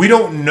 We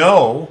don't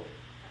know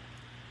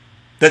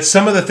that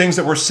some of the things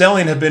that we're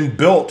selling have been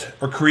built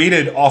or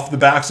created off the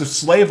backs of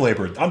slave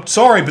labor. I'm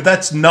sorry, but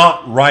that's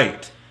not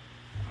right.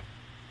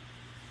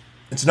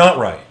 It's not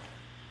right.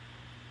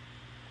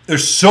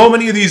 There's so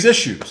many of these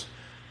issues.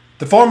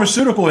 The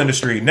pharmaceutical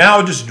industry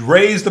now just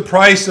raised the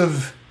price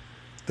of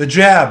the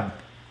jab.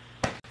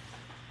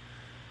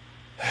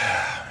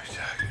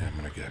 I'm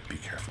going to be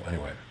careful.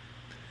 Anyway.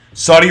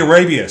 Saudi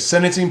Arabia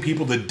sentencing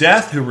people to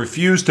death who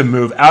refuse to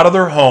move out of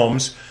their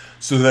homes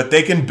so that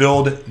they can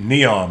build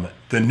Neom,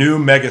 the new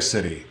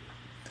megacity,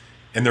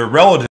 and their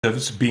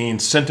relatives being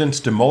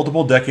sentenced to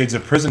multiple decades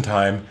of prison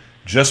time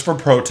just for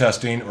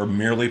protesting or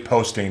merely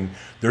posting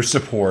their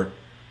support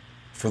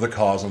for the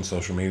cause on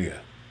social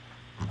media.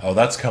 Oh,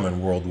 that's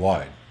coming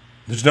worldwide.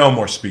 There's no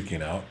more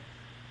speaking out.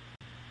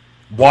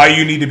 Why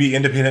you need to be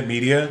independent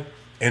media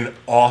and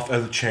off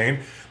of the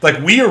chain?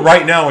 Like, we are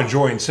right now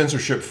enjoying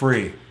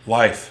censorship-free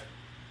life.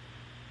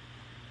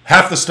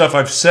 half the stuff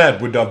I've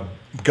said would have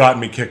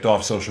gotten me kicked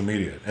off social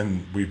media.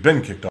 And we've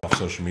been kicked off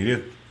social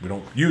media. We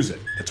don't use it.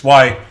 That's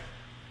why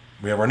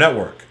we have our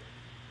network.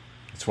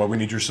 That's why we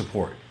need your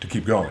support to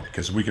keep going,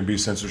 because we can be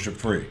censorship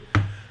free.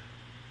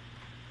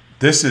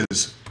 This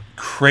is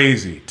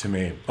crazy to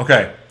me.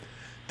 Okay,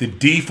 the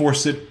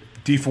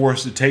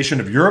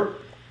deforestation of Europe.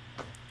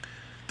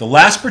 The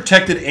last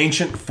protected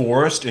ancient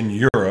forest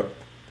in Europe,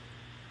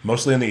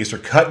 mostly in the east, are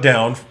cut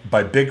down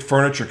by big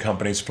furniture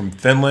companies from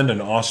Finland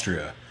and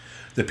Austria.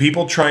 The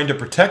people trying to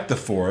protect the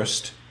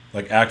forest,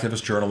 like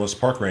activists, journalists,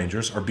 park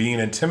rangers, are being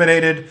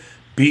intimidated,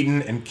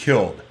 beaten, and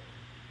killed.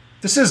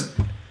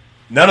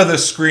 None of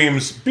this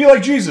screams, be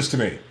like Jesus to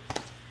me.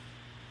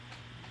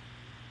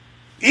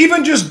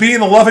 Even just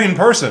being a loving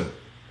person.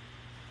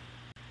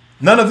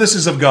 None of this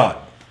is of God.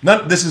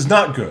 This is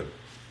not good.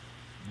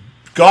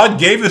 God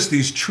gave us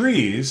these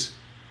trees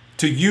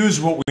to use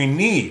what we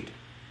need.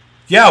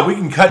 Yeah, we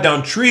can cut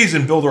down trees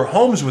and build our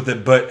homes with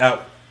it,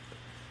 but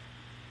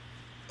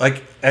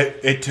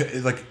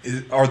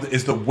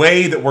is the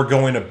way that we're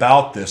going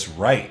about this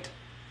right?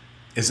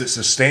 Is it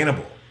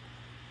sustainable?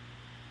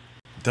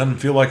 Doesn't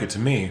feel like it to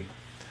me.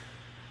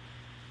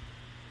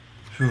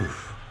 Whew.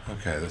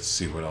 Okay, let's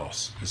see what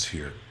else is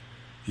here.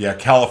 Yeah,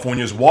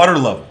 California's water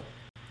level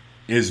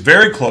is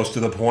very close to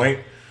the point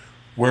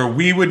where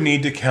we would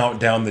need to count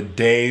down the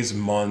days,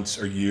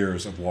 months, or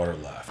years of water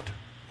left.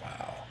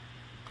 Wow.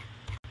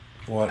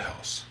 What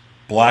else?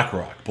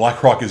 BlackRock.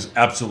 BlackRock is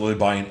absolutely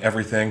buying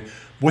everything.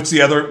 What's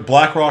the other?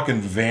 BlackRock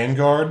and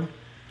Vanguard.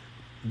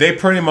 They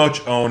pretty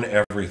much own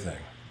everything.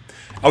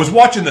 I was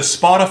watching the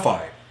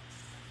Spotify,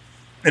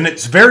 and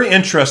it's very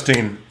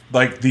interesting,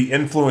 like the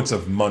influence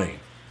of money.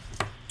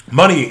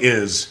 Money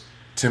is,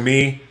 to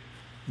me,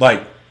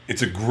 like,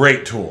 it's a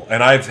great tool.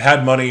 And I've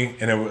had money,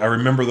 and I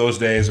remember those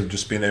days of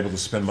just being able to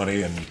spend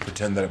money and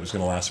pretend that it was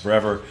going to last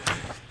forever,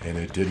 and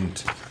it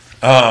didn't.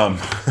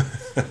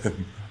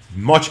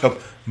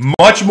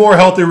 Much more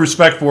healthy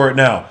respect for it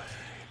now.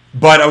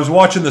 But I was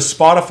watching the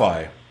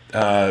Spotify.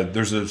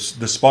 There's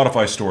the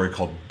Spotify story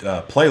called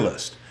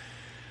Playlist.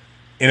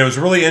 And it was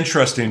really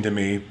interesting to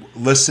me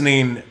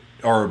listening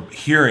or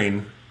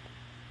hearing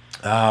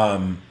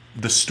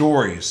the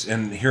stories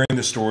and hearing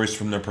the stories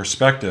from their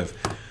perspective.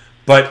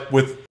 But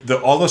with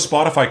all the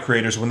Spotify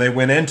creators, when they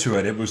went into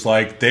it, it was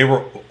like they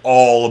were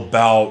all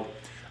about,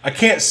 I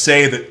can't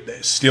say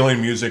that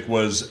stealing music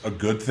was a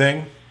good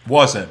thing.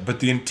 Wasn't. But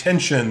the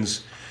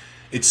intentions,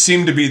 it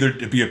seemed to be there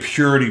to be a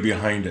purity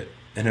behind it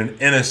and an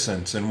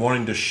innocence and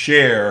wanting to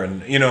share.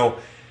 And, you know,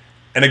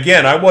 and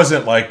again, I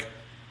wasn't like,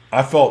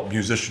 I felt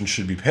musicians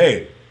should be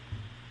paid.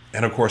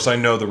 And of course, I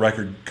know the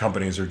record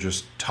companies are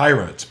just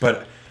tyrants.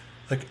 But,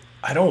 like,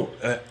 I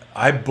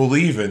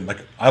believe in, like,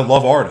 I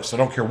love artists. I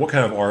don't care what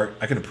kind of art.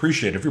 I can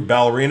appreciate it. If you're a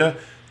ballerina,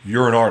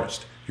 you're an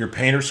artist. You're a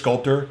painter,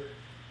 sculptor,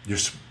 you're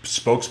a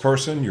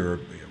spokesperson,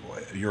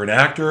 you're an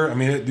actor. I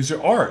mean, these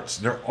are arts.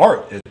 They're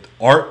art.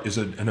 Art is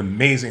an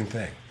amazing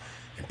thing.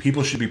 And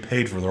people should be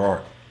paid for their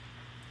art.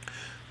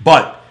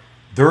 But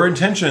their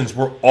intentions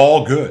were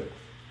all good.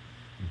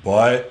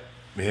 But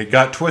it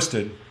got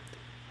twisted.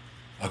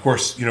 Of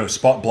course, you know,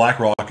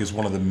 BlackRock is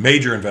one of the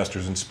major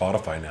investors in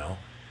Spotify now.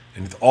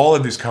 And with all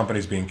of these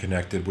companies being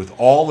connected, with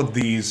all of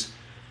these,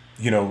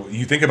 you know,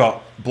 you think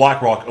about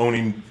BlackRock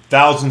owning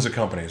thousands of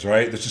companies,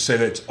 right? Let's just say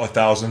that it's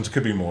thousands, it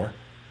could be more.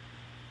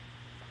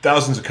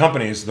 Thousands of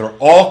companies that are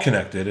all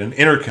connected and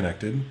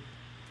interconnected,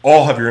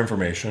 all have your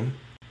information,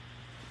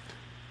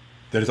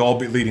 that is all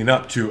leading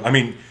up to, I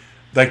mean,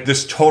 like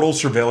this total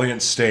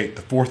surveillance state,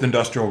 the fourth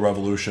industrial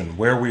revolution,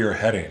 where we are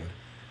heading,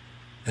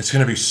 it's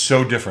going to be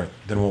so different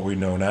than what we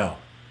know now.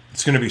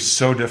 It's going to be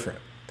so different.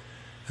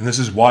 And this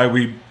is why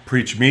we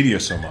preach media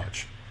so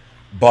much.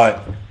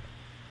 But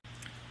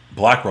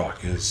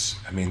BlackRock is,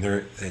 I mean,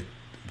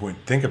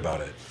 think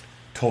about it.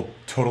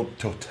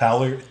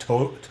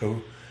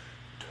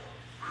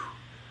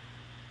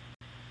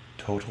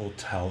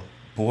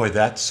 Boy,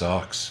 that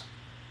sucks.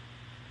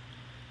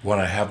 When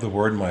I have the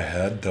word in my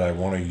head that I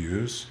want to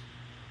use.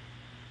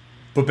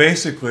 But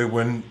basically,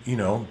 when, you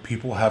know,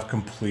 people have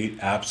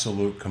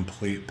absolute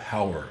complete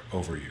power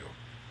over you.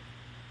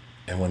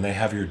 And when they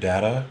have your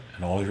data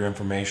and all of your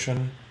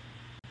information,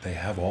 they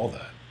have all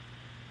that.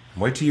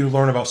 And wait till you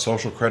learn about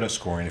social credit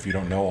scoring if you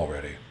don't know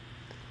already.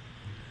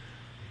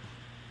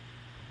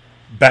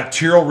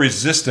 Bacterial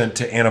resistant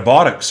to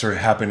antibiotics are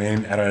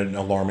happening at an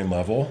alarming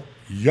level.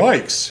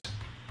 Yikes.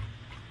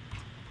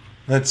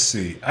 Let's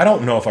see. I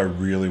don't know if I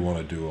really want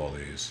to do all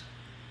these.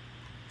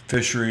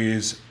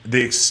 Fisheries.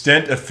 The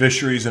extent of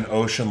fisheries and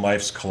ocean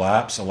life's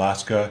collapse.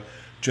 Alaska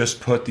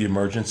just put the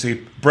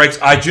emergency brakes.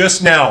 I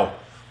just now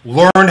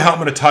learned how I'm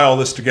going to tie all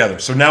this together.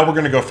 So now we're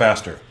going to go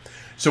faster.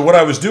 So what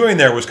I was doing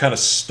there was kind of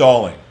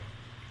stalling.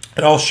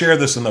 And I'll share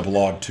this in the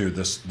blog too,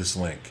 this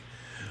link.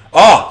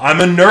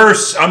 I'm a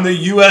nurse. I'm the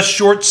U.S.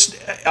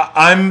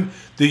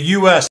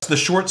 The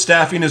short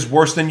staffing is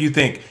worse than you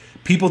think.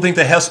 People think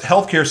the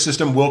healthcare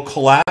system will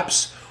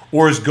collapse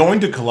or is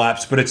going to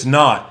collapse, but it's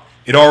not.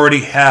 It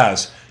already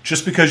has.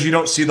 Just because you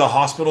don't see the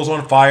hospitals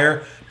on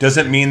fire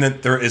doesn't mean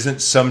that there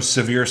isn't some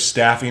severe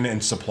staffing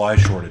and supply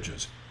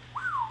shortages.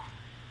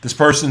 This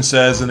person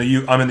says,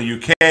 I'm in the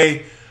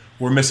UK,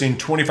 we're missing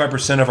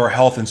 25% of our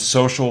health and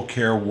social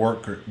care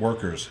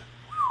workers.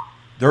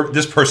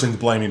 This person's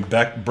blaming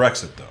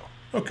Brexit, though.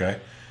 Okay.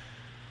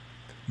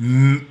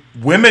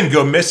 Women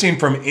go missing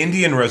from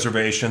Indian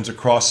reservations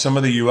across some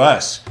of the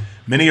U.S.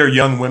 Many are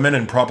young women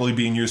and probably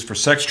being used for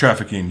sex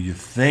trafficking. You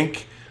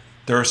think?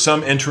 There are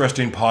some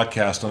interesting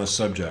podcasts on the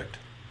subject.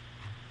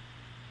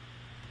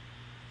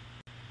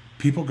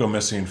 People go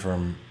missing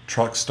from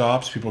truck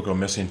stops. People go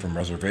missing from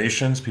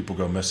reservations. People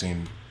go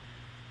missing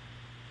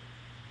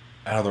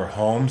out of their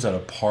homes, out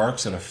of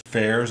parks, out of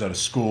fairs, out of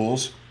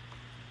schools.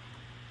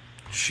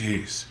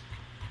 Jeez.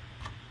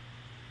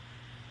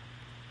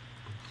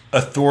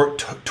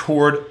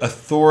 Toward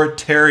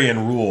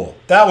authoritarian rule.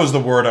 That was the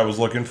word I was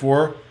looking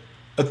for.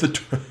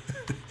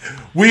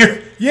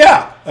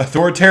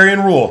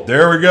 Authoritarian rule.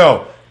 There we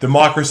go.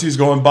 Democracy's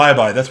going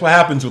bye-bye. That's what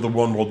happens with a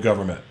one world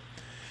government.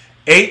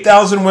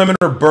 8,000 women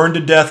are burned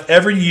to death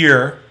every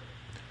year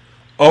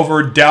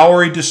over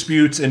dowry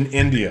disputes in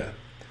India.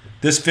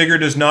 This figure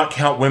does not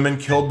count women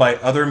killed by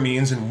other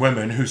means and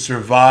women who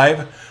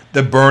survive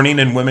the burning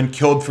and women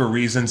killed for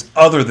reasons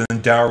other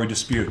than dowry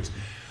disputes.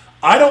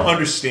 I don't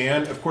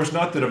understand, of course,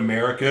 not that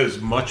America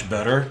is much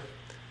better,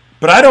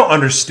 but I don't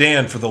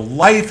understand for the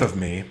life of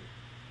me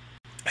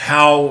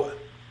how,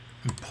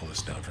 let me pull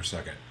this down for a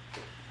second.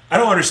 I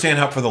don't understand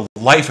how, for the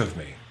life of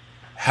me,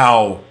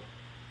 how,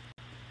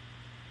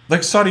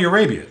 like Saudi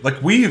Arabia,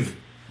 like we've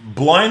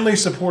blindly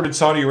supported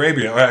Saudi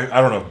Arabia. I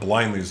don't know if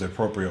blindly is the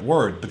appropriate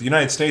word, but the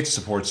United States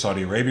supports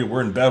Saudi Arabia. We're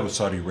in bed with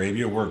Saudi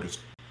Arabia. We're as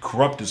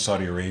corrupt as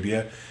Saudi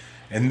Arabia.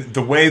 And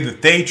the way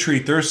that they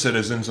treat their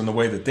citizens and the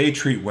way that they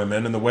treat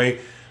women and the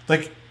way,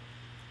 like,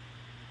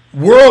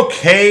 we're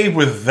okay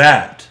with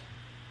that.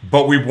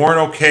 But we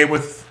weren't okay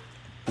with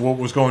what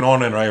was going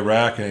on in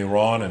Iraq and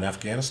Iran and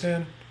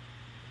Afghanistan.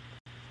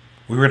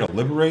 We were going to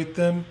liberate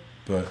them,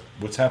 but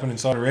what's happened in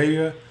Saudi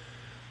Arabia?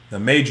 Now,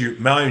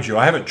 mind you,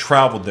 I haven't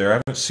traveled there. I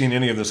haven't seen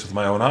any of this with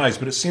my own eyes,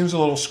 but it seems a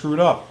little screwed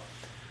up.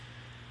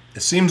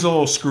 It seems a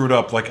little screwed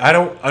up. Like, I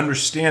don't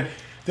understand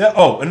that.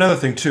 Oh, another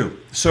thing, too.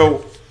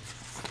 So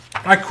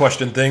I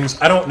question things.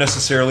 I don't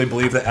necessarily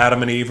believe that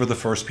Adam and Eve were the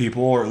first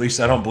people, or at least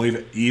I don't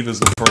believe Eve is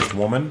the first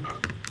woman.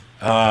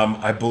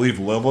 I believe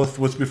Lilith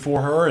was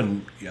before her,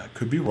 and yeah, I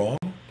could be wrong.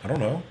 I don't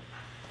know.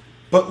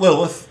 But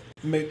Lilith,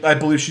 I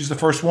believe she's the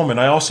first woman.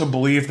 I also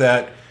believe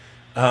that,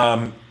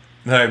 I'm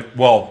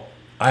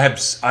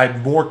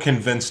more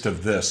convinced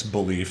of this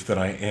belief than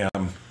I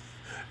am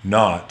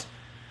not.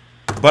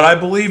 But I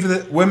believe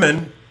that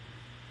women,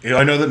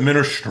 I know that men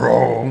are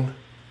strong,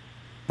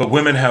 but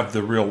women have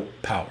the real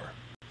power.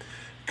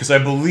 Because I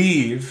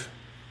believe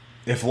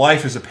if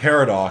life is a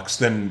paradox,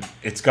 then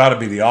it's got to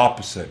be the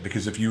opposite.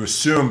 Because if you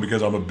assume,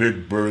 because I'm a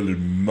big burly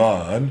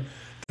man,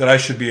 that I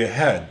should be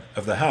ahead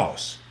of the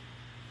house.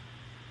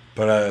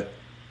 But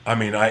I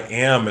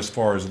am as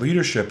far as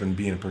leadership and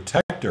being a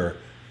protector.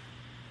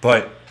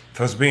 But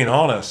if I was being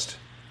honest,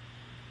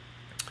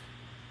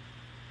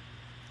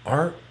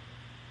 aren't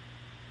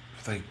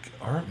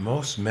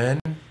most men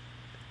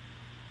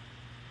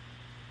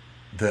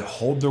that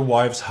hold their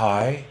wives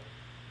high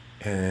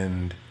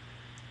and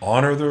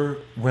honor their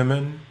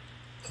women,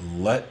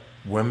 let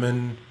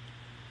women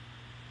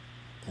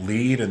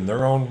lead in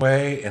their own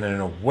way, and in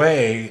a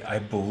way, I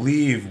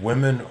believe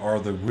women are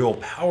the real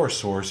power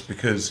source,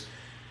 because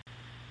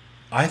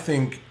I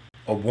think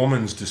a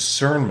woman's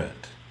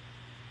discernment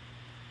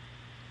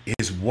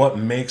is what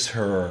makes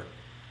her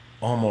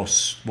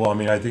almost,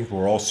 I think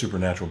we're all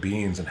supernatural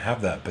beings and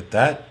have that, but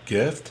that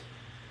gift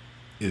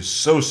is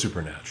so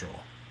supernatural.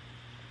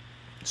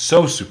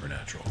 So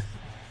supernatural.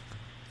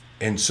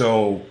 And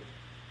so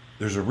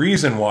there's a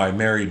reason why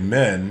married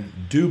men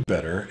do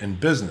better in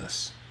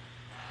business.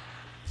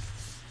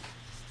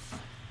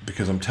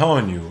 Because I'm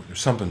telling you,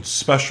 there's something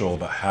special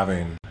about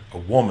having a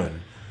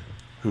woman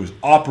who's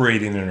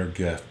operating in her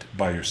gift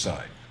by your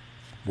side,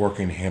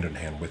 working hand in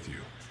hand with you.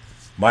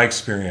 My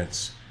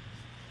experience,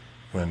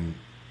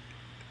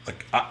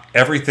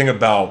 everything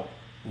about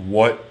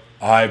what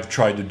I've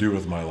tried to do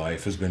with my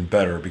life has been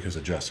better because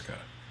of Jessica.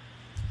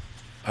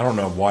 I don't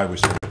know why we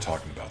started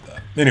talking about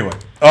that. Anyway,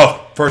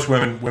 first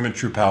women,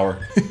 true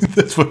power.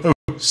 That's what I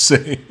was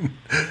saying.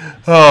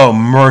 Oh,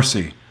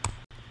 mercy.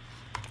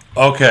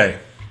 Okay.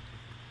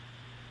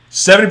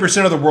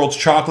 70% of the world's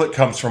chocolate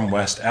comes from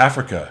West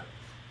Africa.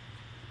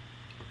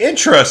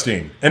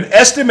 Interesting. An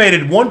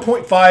estimated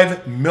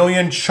 1.5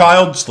 million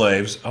child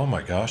slaves, oh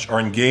my gosh, are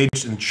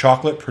engaged in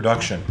chocolate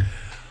production.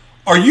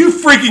 Are you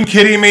freaking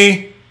kidding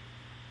me?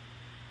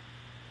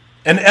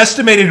 An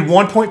estimated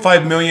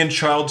 1.5 million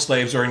child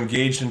slaves are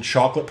engaged in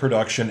chocolate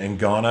production in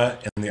Ghana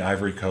and the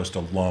Ivory Coast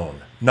alone,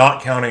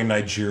 not counting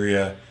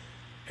Nigeria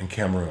and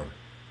Cameroon.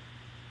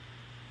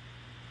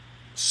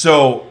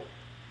 So,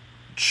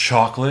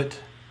 chocolate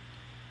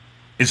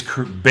is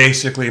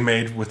basically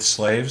made with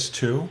slaves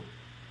too?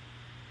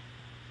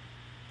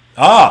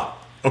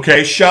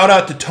 Okay, shout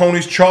out to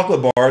Tony's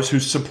Chocolate Bars, who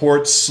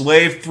supports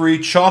slave-free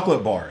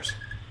chocolate bars.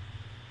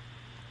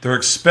 They're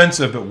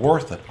expensive but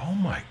worth it. Oh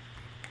my.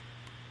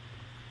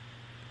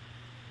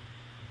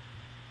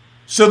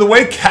 So the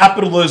way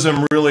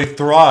capitalism really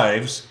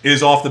thrives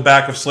is off the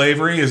back of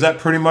slavery. Is that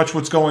pretty much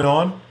what's going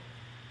on?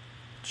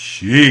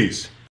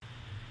 Jeez.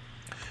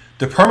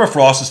 The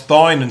permafrost is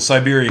thawing in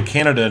Siberia,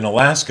 Canada, and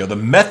Alaska. The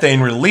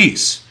methane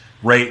release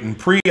rate in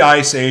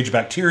pre-ice age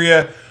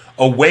bacteria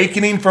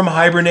awakening from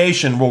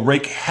hibernation will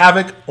wreak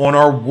havoc on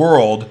our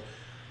world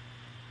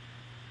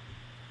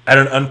at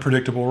an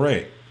unpredictable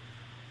rate.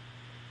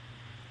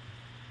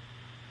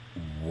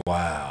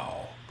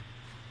 Wow.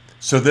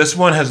 So this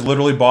one has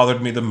literally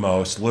bothered me the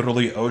most.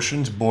 Literally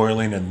oceans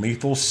boiling and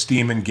lethal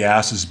steam and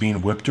gases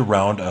being whipped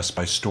around us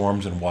by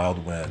storms and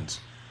wild winds.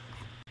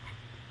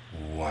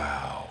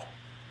 Wow.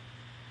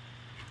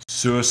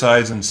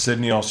 Suicides in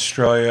Sydney,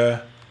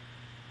 Australia.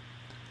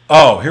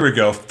 Oh, here we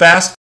go.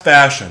 Fast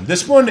fashion.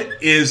 This one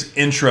is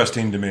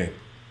interesting to me.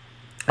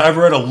 I've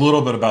read a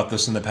little bit about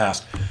this in the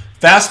past.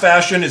 Fast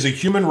fashion is a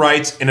human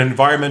rights and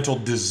environmental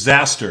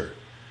disaster.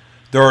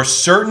 There are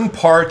certain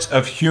parts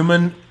of the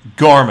human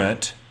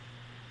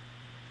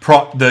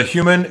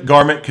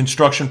garment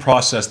construction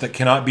process that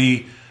cannot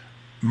be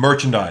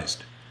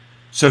merchandised.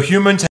 So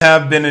humans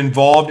have been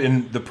involved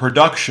in the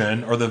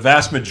production, or the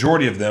vast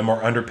majority of them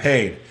are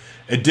underpaid.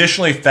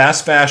 Additionally,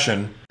 fast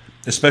fashion,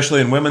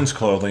 especially in women's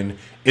clothing,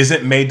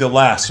 isn't made to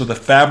last. So the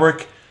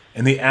fabric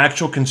and the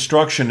actual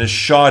construction is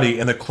shoddy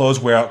and the clothes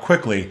wear out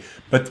quickly.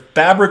 But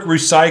fabric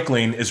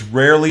recycling is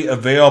rarely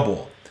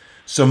available.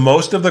 So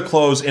most of the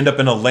clothes end up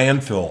in a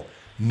landfill.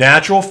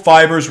 Natural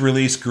fibers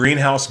release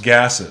greenhouse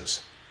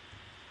gases.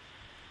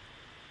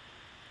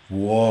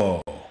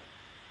 Whoa.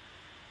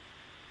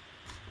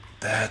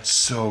 That's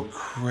so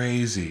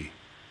crazy.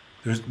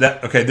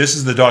 Okay, this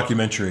is the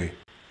documentary.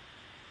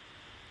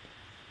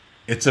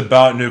 It's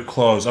about new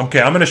clothes.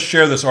 Okay, I'm going to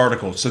share this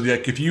article so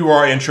that if you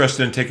are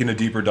interested in taking a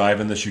deeper dive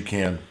in this, you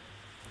can.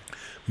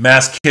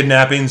 Mass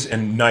kidnappings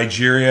in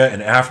Nigeria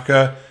and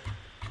Africa.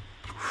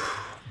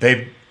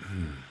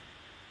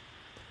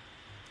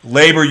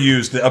 Labor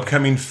used the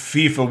upcoming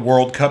FIFA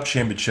World Cup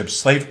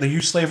Championships. They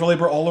use slave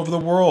labor all over the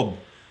world.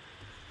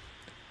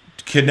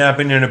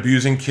 Kidnapping and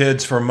abusing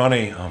kids for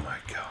money. Oh my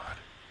God.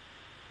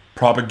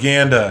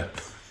 Propaganda.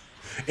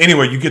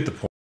 Anyway, you get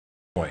the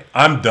point.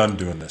 I'm done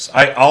doing this.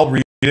 I'll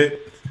read it.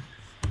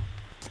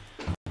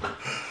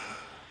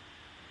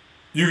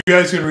 You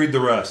guys can read the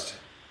rest.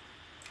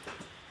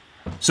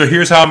 So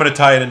here's how I'm going to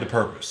tie it into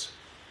purpose.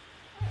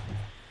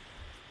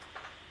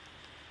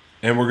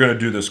 And we're going to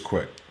do this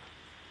quick.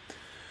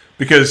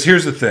 Because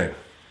here's the thing.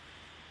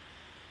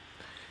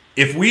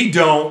 If we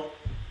don't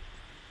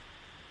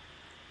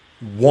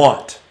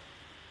want,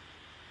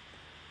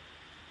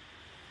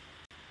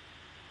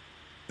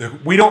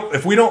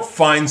 if we don't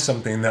find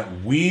something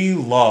that we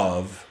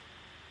love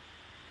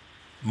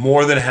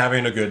more than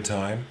having a good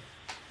time,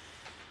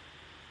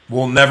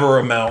 we'll never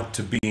amount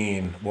to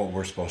being what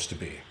we're supposed to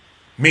be.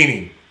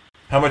 Meaning,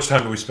 how much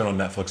time do we spend on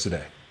Netflix a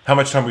day? How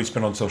much time do we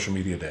spend on social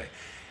media a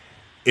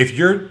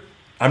day?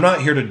 I'm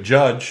not here to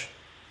judge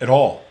at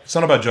all. It's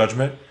not about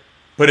judgment.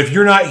 But if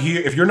you're not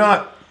here,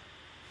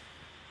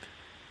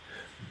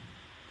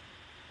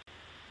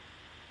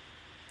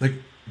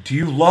 do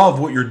you love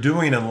what you're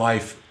doing in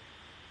life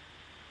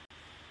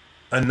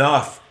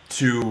enough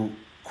to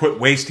quit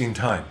wasting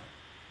time?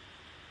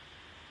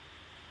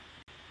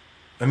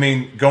 I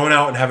mean, going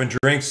out and having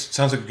drinks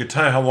sounds like a good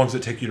time. How long does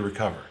it take you to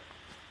recover?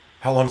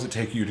 How long does it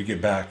take you to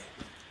get back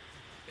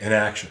in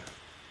action?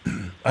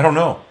 I don't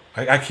know.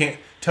 I can't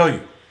tell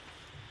you.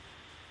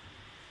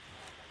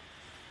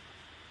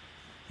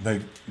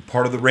 Like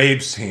part of the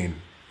rave scene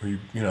where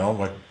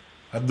like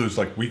I'd lose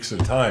like weeks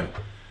at a time.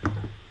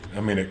 I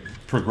mean, it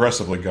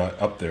progressively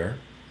got up there.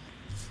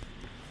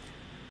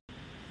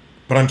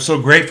 But I'm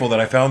so grateful that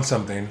I found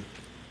something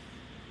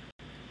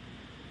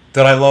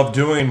that I love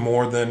doing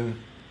more than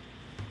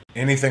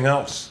anything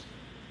else.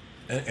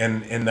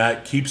 And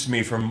that keeps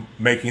me from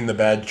making the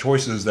bad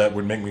choices that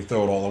would make me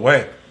throw it all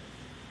away.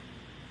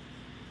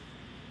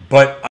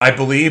 But I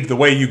believe the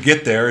way you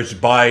get there is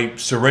by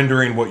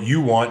surrendering what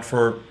you want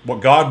for what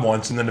God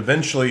wants. And then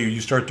eventually you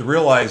start to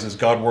realize, as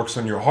God works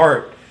on your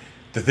heart,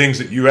 the things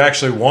that you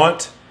actually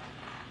want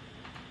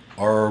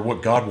are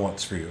what God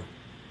wants for you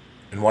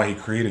and why He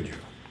created you.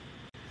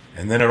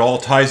 And then it all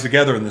ties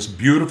together in this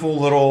beautiful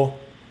little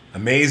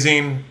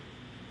amazing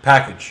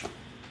package.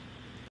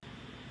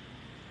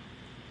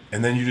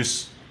 And then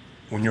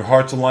when your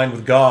heart's aligned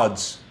with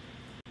God's,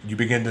 you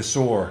begin to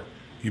soar.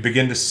 You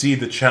begin to see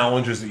the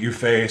challenges that you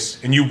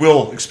face, and you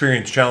will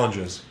experience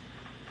challenges.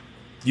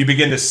 You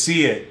begin to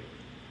see it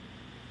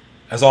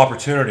as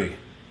opportunity,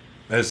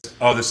 as,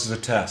 oh, this is a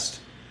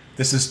test.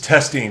 This is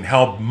testing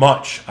how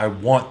much I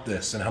want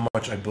this and how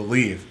much I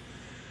believe.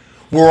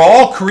 We're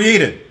all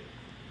created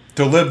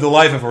to live the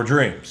life of our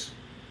dreams.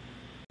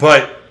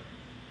 But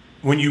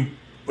when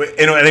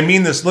and I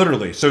mean this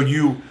literally,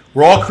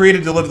 we're all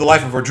created to live the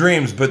life of our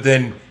dreams, but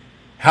then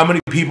how many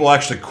people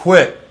actually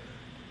quit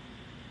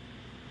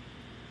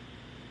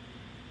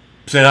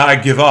saying, I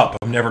give up,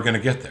 I'm never going to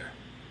get there?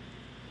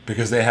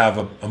 because they have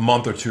a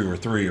month or two or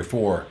three or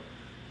four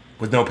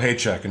with no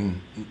paycheck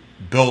and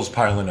bills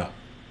piling up.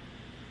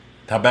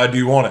 How bad do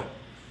you want it?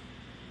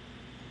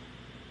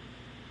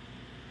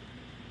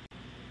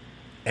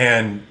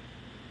 And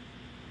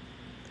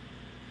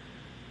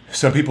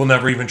some people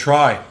never even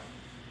try.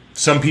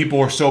 Some people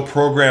are so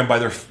programmed by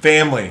their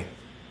family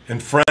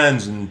and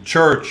friends and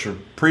church or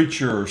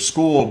preacher or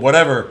school,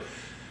 whatever,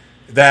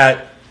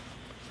 that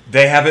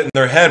they have it in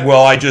their head,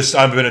 well, I've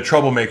been a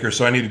troublemaker,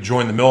 so I need to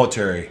join the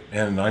military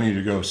and I need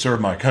to go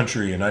serve my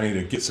country and I need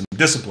to get some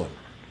discipline.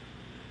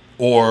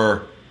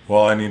 Or,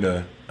 well, I've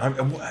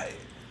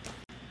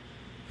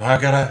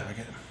got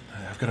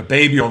a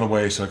baby on the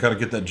way, so I got to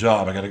get that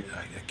job.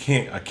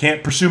 I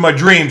can't pursue my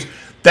dreams.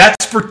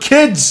 That's for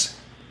kids.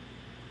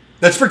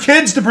 That's for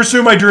kids to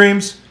pursue my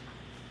dreams.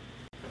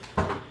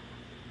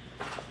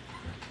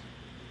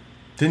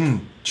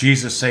 Didn't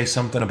Jesus say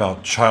something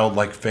about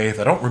childlike faith?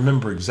 I don't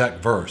remember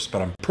exact verse,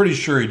 but I'm pretty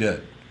sure he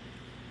did.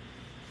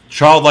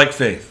 Childlike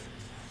faith.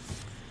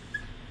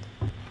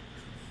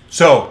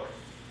 So,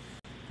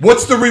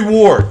 what's the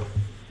reward?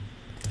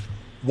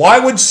 Why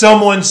would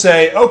someone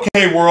say,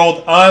 okay,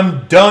 world,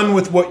 I'm done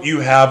with what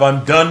you have.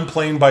 I'm done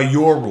playing by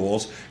your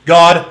rules.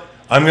 God,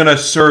 I'm going to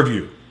serve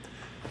you.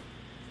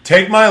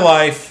 Take my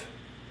life.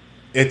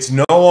 It's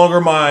no longer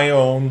my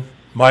own.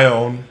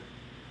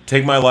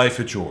 Take my life,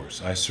 it's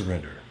yours. I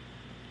surrender.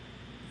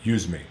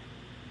 Use me.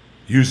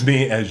 Use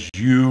me as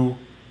you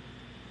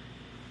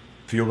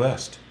feel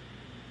best.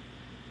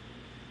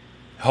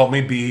 Help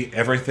me be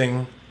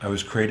everything I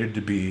was created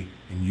to be,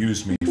 and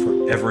use me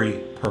for every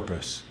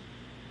purpose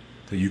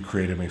that you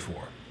created me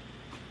for.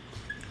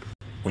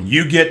 When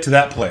you get to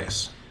that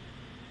place,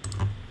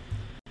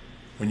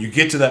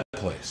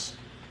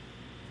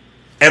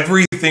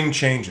 everything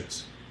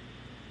changes.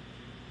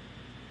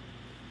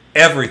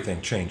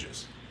 Everything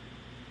changes.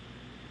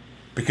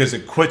 Because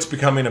it quits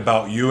becoming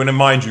about you. And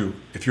mind you,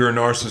 if you're a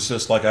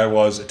narcissist like I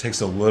was, it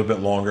takes a little bit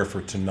longer for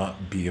it to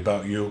not be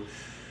about you.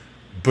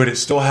 But it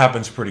still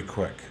happens pretty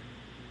quick.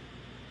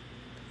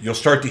 You'll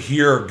start to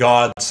hear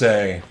God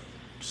say,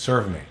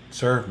 serve me,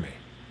 serve me.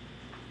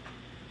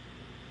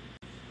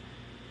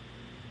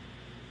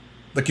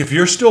 Like if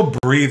you're still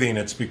breathing,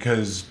 it's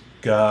because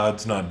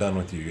God's not done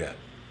with you yet.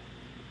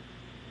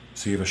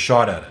 So you have a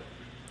shot at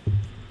it.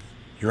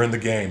 You're in the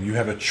game. You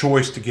have a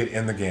choice to get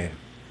in the game.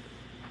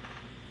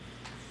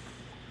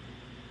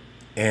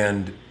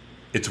 And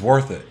it's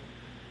worth it.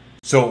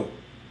 So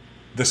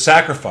the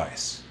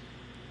sacrifice,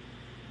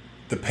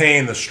 the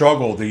pain, the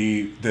struggle,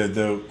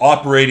 the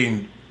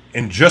operating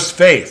in just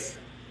faith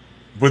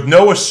with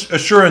no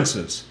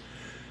assurances,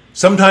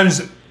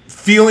 sometimes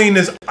feeling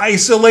as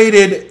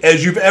isolated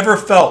as you've ever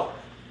felt.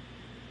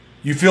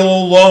 You feel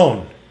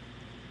alone.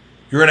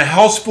 You're in a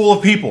house full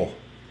of people,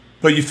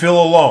 but you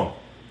feel alone.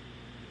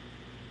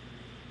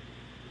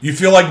 You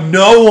feel like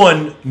no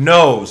one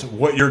knows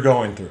what you're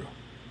going through.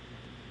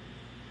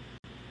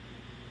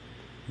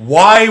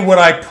 Why would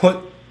I put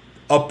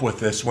up with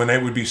this when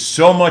it would be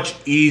so much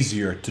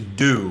easier to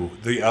do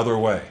the other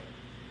way?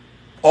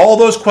 All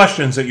those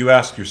questions that you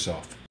ask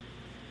yourself.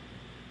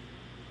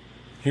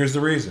 Here's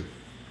the reason,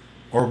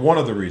 or one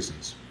of the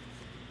reasons.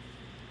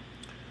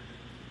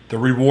 The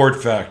reward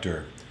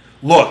factor.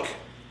 Look,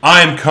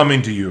 I am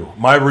coming to you.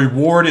 My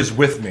reward is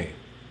with me.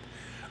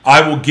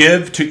 I will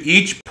give to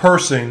each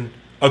person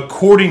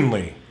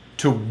accordingly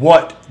to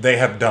what they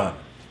have done.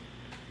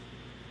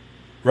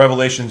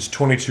 Revelations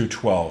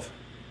 22:12.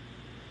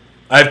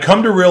 I have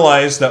come to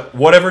realize that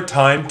whatever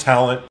time,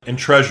 talent, and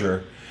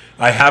treasure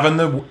I have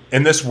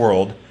in this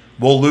world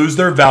will lose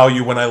their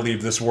value when I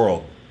leave this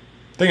world.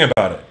 Think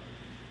about it.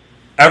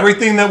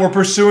 Everything that we're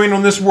pursuing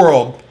on this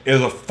world is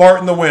a fart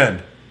in the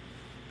wind.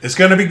 It's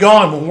going to be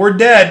gone. When we're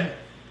dead,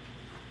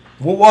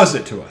 what was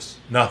it to us?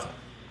 Nothing.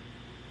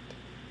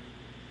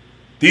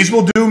 These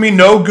will do me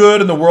no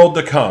good in the world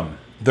to come.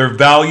 Their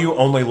value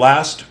only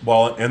lasts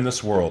while in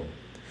this world.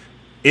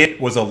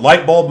 It was a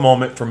light bulb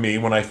moment for me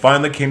when I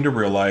finally came to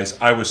realize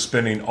I was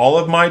spending all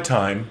of my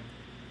time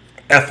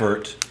and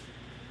effort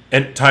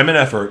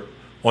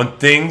on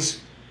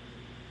things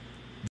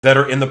that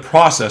are in the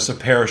process of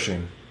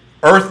perishing.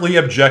 Earthly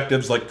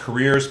objectives like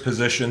careers,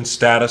 positions,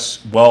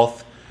 status,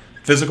 wealth,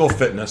 physical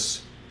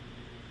fitness.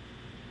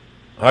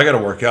 I got to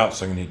work out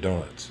so I can eat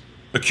donuts.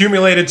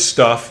 Accumulated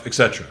stuff,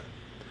 etc.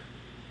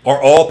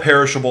 are all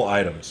perishable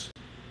items.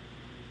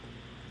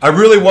 I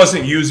really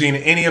wasn't using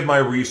any of my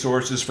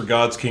resources for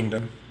God's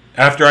kingdom.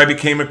 After I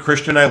became a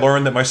Christian, I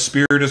learned that my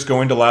spirit is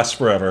going to last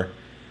forever.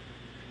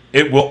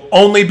 It will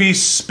only be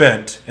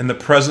spent in the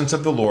presence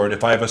of the Lord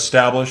if I have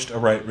established a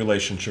right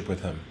relationship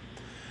with Him.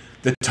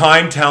 The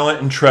time,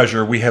 talent, and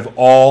treasure we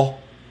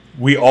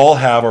all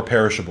have are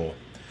perishable,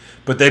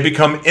 but they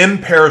become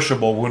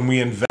imperishable when we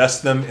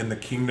invest them in the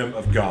kingdom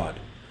of God.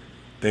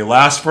 They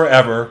last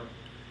forever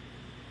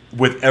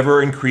with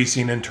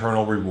ever-increasing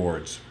internal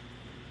rewards.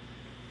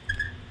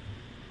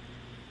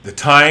 The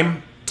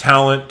time,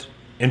 talent,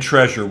 and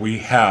treasure we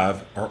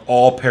have are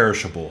all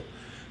perishable,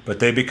 but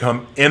they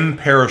become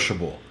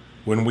imperishable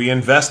when we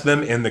invest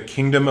them in the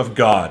kingdom of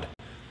God.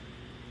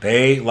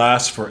 They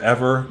last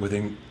forever with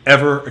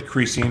ever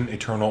increasing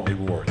eternal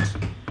rewards.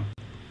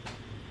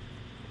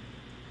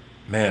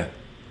 Man.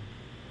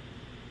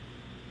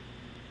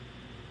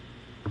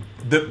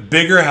 The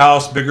bigger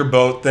house, bigger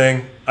boat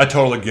thing, I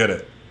totally get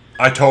it.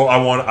 I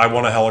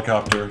want a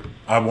helicopter.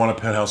 I want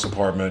a penthouse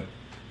apartment.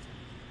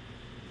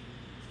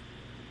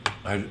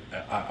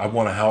 I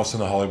want a house in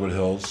the Hollywood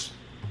Hills.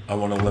 I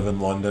want to live in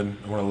London.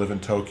 I want to live in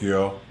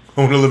Tokyo.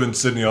 I want to live in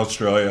Sydney,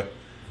 Australia.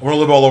 I want to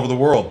live all over the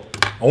world.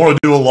 I want to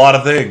do a lot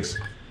of things.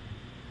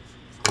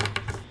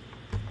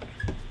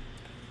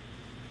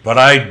 But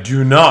I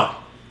do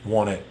not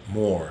want it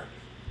more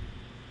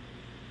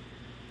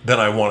than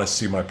I want to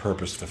see my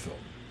purpose fulfilled.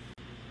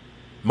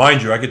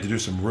 Mind you, I get to do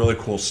some really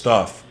cool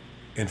stuff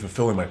in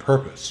fulfilling my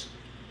purpose.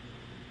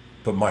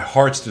 But my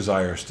heart's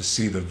desire is to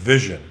see the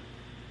vision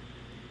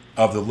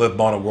of the Live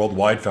Mana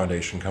Worldwide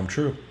Foundation come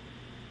true.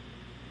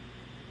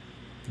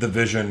 The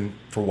vision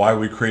for why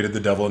we created the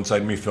Devil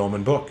Inside Me film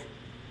and book.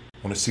 I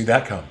want to see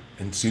that come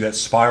and see that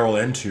spiral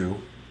into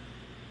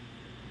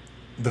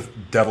the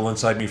Devil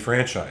Inside Me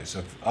franchise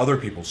of other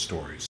people's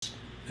stories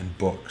and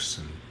books.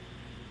 And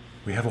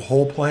we have a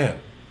whole plan.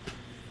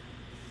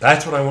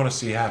 That's what I want to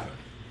see happen.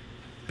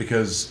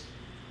 Because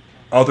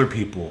other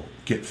people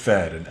get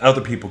fed and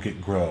other people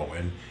get grow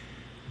and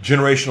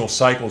generational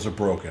cycles are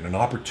broken and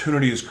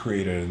opportunity is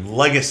created and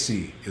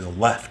legacy is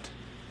left.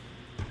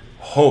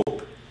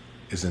 Hope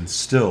is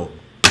instilled.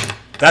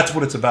 That's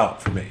what it's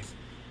about for me.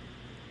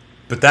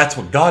 But that's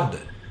what God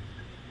did.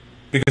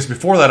 Because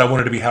before that I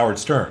wanted to be Howard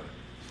Stern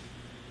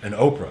and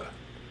Oprah.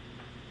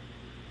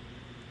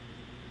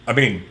 I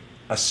mean,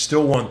 I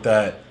still want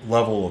that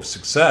level of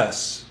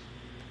success,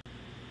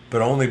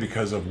 but only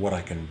because of what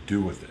I can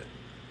do with it.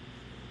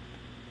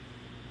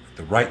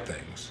 The right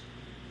things.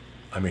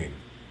 I mean,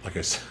 like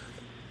I said,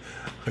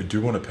 I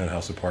do want a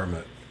penthouse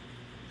apartment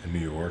in New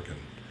York, and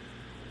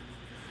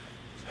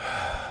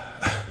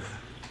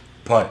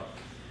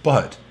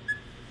but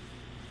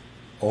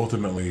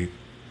ultimately,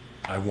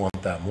 I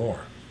want that more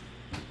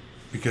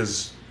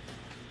because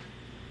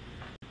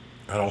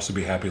I'd also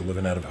be happy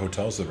living out of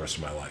hotels the rest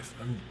of my life.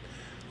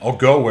 I'll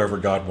go wherever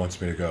God wants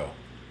me to go.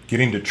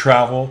 Getting to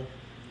travel,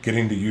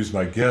 getting to use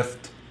my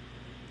gift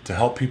to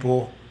help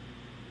people,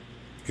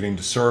 getting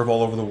to serve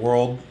all over the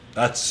world,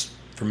 that's,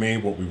 for me,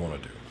 what we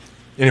want to do.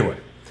 Anyway,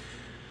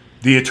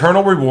 the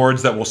eternal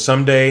rewards that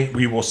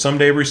we will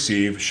someday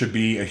receive should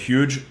be a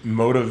huge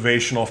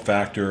motivational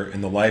factor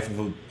in the life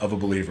of a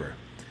believer.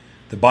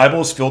 The Bible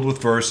is filled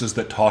with verses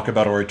that talk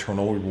about our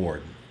eternal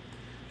reward.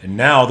 And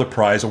now the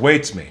prize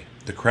awaits me,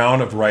 the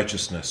crown of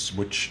righteousness,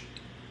 which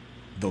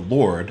the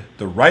Lord,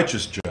 the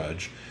righteous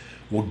judge,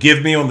 will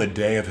give me on the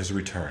day of his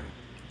return.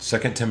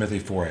 2 Timothy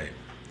 4:8.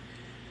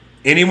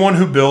 Anyone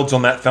who builds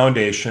on that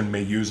foundation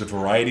may use a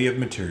variety of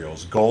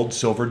materials, gold,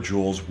 silver,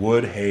 jewels,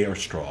 wood, hay, or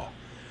straw.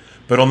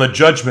 But on the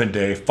judgment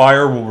day,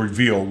 fire will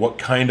reveal what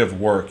kind of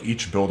work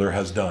each builder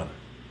has done.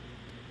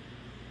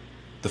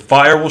 The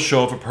fire will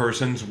show if a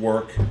person's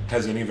work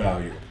has any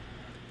value.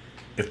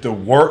 If the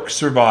work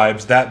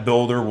survives, that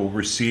builder will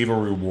receive a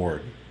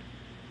reward.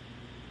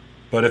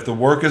 But if the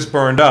work is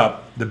burned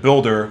up, the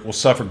builder will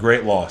suffer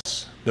great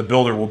loss. The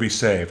builder will be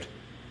saved,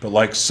 but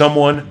like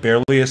someone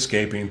barely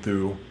escaping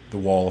through the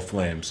wall of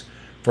flames.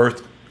 1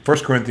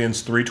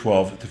 Corinthians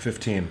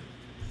 3:12-15.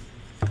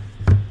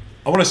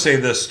 I want to say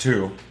this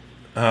too.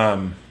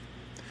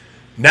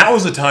 Now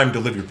is the time to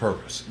live your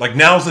purpose. Like,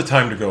 now is the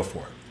time to go for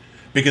it.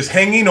 Because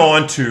hanging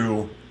on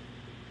to,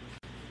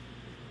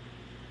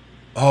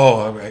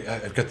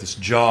 I've got this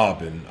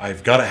job and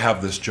I've got to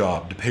have this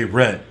job to pay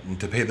rent and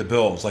to pay the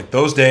bills. Like,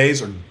 those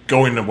days are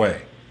going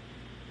away.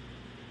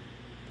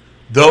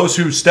 Those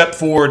who step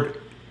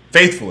forward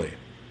faithfully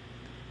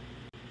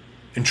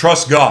and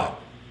trust God.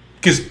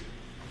 Because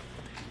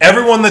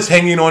everyone that's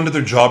hanging on to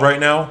their job right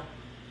now,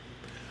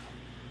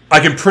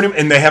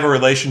 and they have a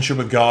relationship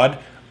with God,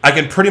 I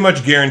can pretty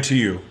much guarantee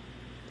you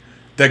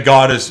that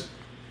God is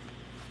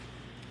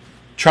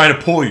trying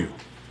to pull you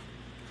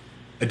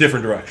a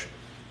different direction.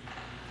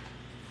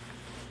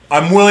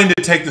 I'm willing to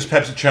take this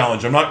Pepsi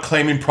challenge. I'm not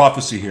claiming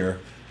prophecy here.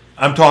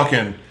 I'm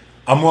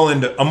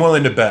willing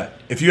to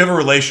bet. If you have a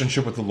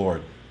relationship with the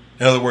Lord,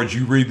 in other words,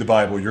 you read the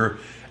Bible, you're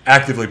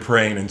actively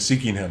praying and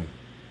seeking Him,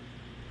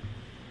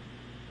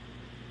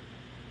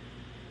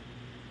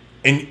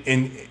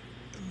 and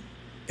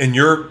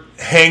you're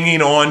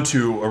hanging on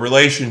to a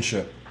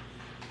relationship,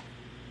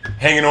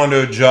 hanging on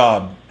to a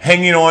job,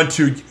 hanging on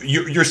to,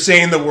 you're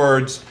saying the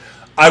words,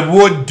 I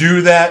would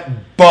do that,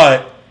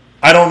 but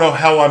I don't know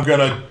how I'm going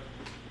to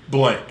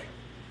blank.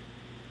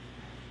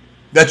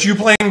 That's you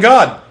playing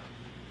God.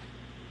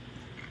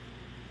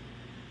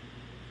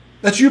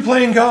 That's you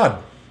playing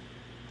God.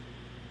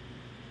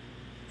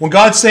 When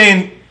God's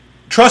saying,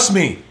 trust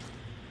me.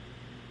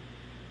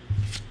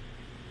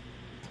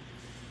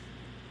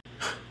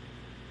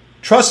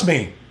 Trust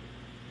me.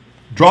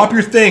 Drop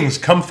your things.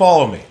 Come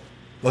follow me.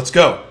 Let's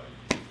go.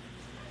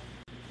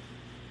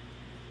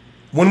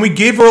 When we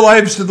give our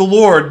lives to the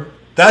Lord,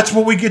 that's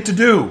what we get to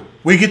do.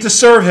 We get to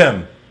serve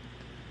Him.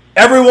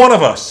 Every one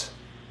of us.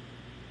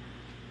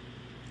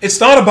 It's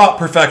not about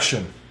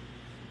perfection.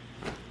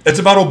 It's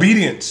about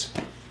obedience.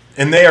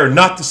 And they are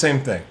not the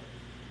same thing.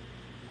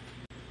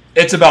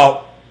 It's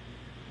about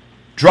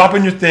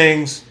dropping your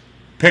things,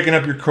 picking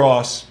up your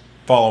cross,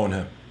 following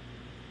him.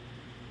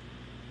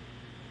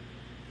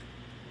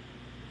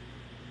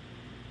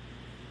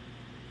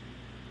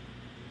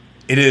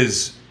 It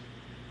is,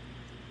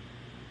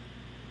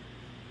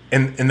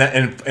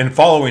 and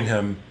following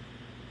him,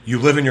 you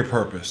live in your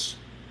purpose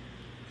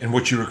and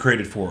what you were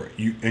created for.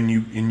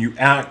 You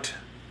act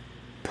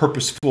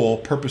purposeful,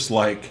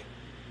 purpose-like,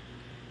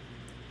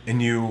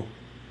 and you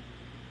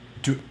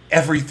do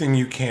everything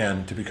you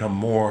can to become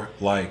more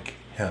like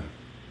him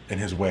in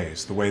his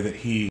ways, the way that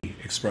he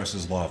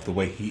expresses love, the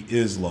way he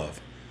is love.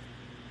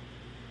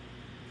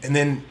 And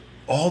then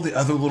all the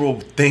other little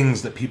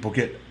things that people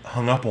get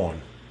hung up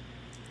on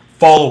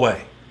fall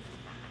away.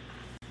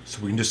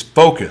 So we can just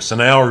focus. And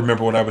I now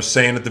remember what I was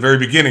saying at the very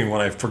beginning when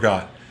I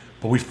forgot.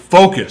 But we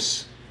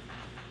focus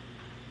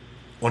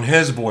on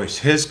his voice,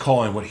 his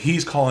calling, what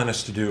he's calling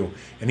us to do.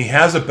 And he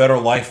has a better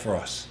life for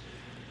us.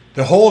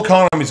 The whole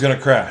economy is going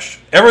to crash.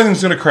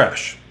 Everything's going to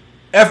crash.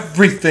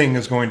 Everything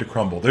is going to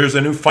crumble. There's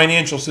a new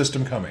financial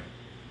system coming.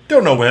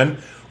 Don't know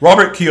when.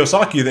 Robert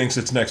Kiyosaki thinks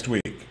it's next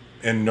week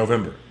in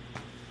November.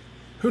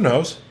 Who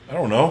knows? I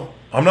don't know.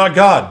 I'm not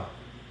God.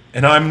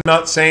 And I'm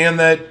not saying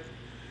that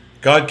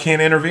God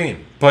can't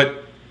intervene.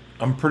 But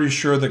I'm pretty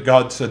sure that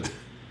God said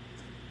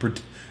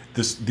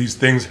these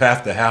things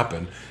have to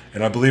happen.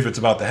 And I believe it's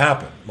about to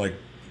happen. Like,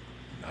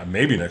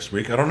 maybe next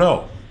week. I don't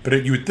know.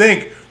 But you would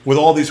think with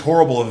all these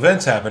horrible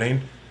events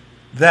happening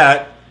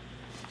that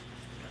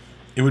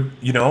it would,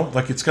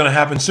 like it's going to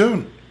happen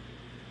soon.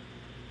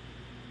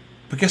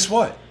 But guess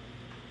what?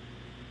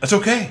 That's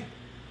okay.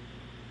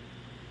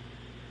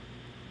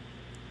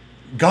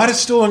 God is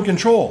still in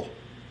control.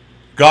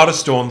 God is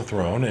still on the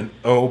throne. And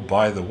oh,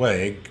 by the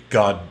way,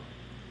 God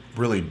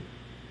really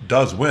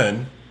does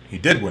win. He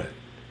did win.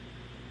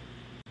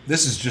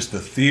 This is just the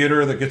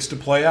theater that gets to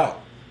play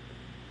out.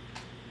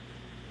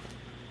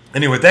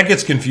 Anyway, that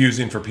gets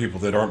confusing for people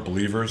that aren't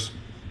believers.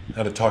 I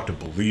had to talk to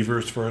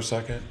believers for a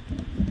second.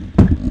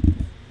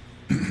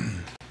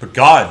 But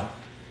God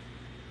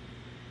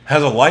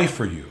has a life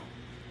for you.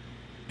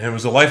 And it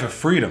was a life of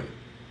freedom.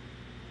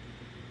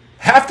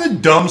 Half the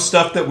dumb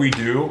stuff that we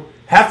do,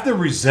 half the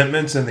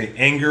resentments and the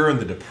anger and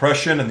the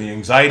depression and the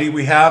anxiety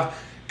we have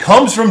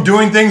comes from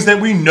doing things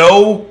that we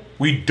know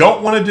we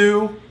don't want to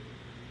do,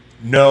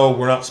 know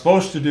we're not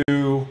supposed to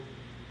do,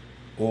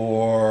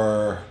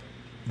 or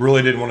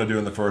really didn't want to do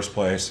in the first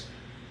place,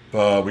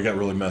 but we got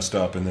really messed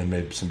up and then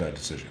made some bad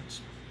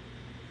decisions.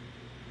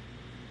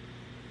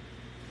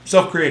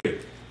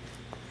 Self-created.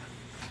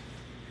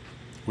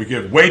 We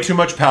give way too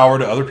much power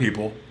to other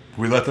people.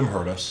 We let them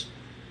hurt us.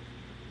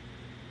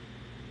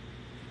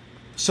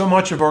 So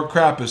much of our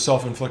crap is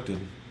self-inflicted.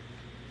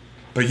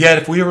 But yet,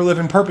 if we were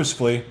living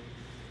purposefully,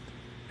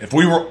 if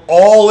we were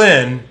all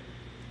in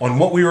on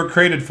what we were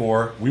created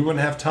for, we wouldn't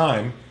have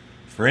time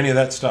for any of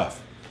that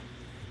stuff.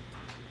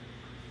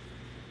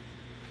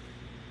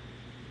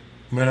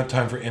 We wouldn't have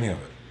time for any of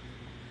it.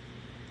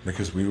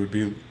 Because we would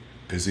be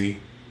busy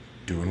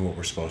doing what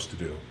we're supposed to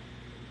do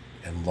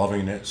and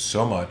loving it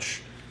so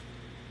much,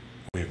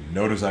 we have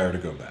no desire to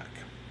go back.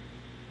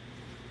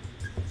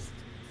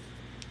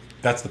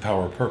 That's the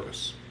power of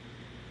purpose.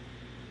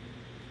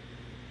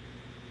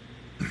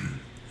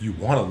 You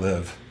want to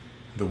live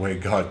the way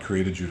God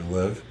created you to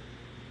live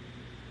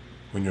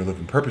when you're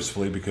living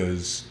purposefully,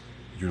 because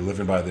you're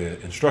living by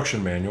the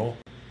instruction manual,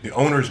 the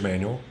owner's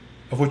manual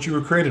of what you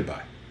were created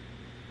by.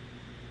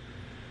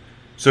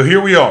 So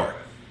here we are.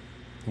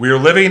 We are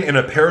living in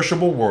a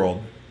perishable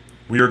world.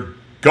 We are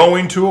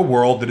going to a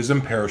world that is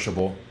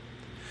imperishable.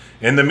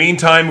 In the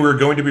meantime, we're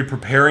going to be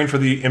preparing for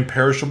the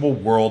imperishable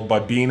world by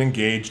being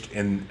engaged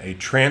in a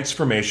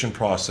transformation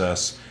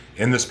process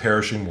in this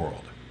perishing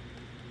world.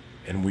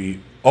 And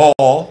we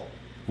all,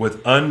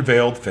 with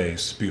unveiled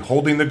face,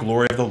 beholding the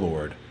glory of the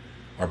Lord,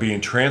 are being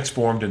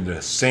transformed into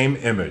the same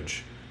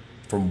image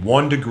from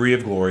one degree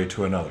of glory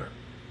to another.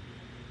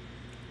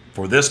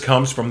 For this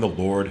comes from the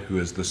Lord who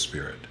is the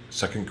Spirit.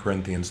 2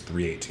 Corinthians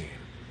 3:18.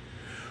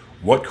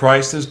 What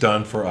Christ has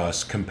done for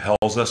us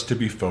compels us to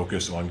be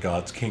focused on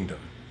God's kingdom.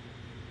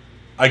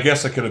 I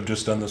guess I could have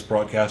just done this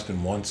broadcast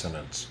in one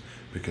sentence,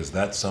 because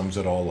that sums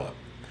it all up.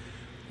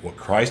 What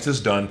Christ has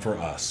done for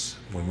us,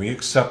 when we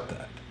accept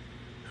that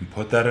and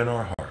put that in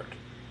our heart,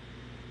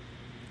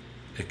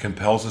 it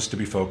compels us to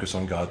be focused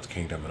on God's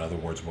kingdom. In other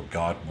words, what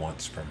God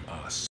wants from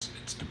us.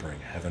 It's to bring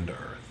heaven to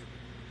earth.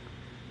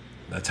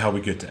 That's how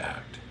we get to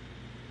act.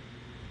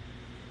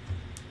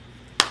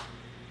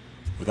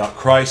 Without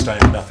Christ,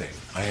 I am nothing.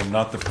 I am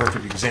not the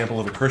perfect example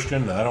of a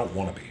Christian, and I don't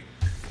want to be.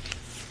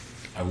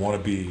 I want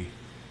to be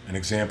an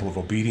example of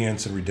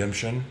obedience and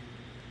redemption.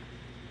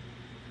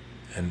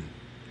 And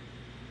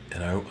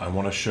I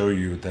want to show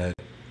you that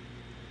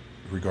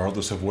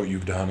regardless of what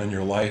you've done in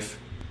your life,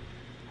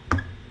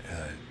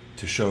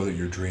 to show that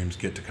your dreams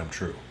get to come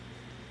true.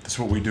 That's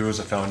what we do as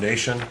a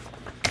foundation.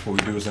 That's what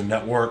we do as a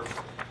network.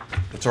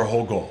 That's our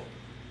whole goal,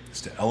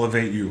 is to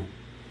elevate you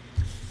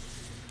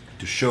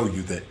to show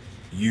you that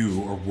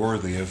you are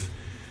worthy of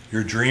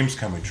your dreams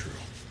coming true.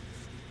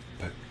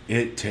 But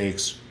it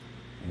takes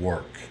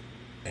work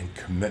and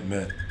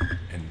commitment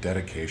and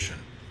dedication.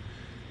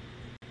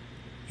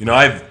 You know,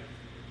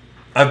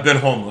 I've been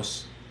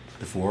homeless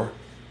before.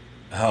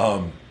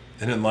 It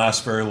didn't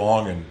last very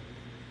long, and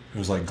it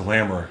was like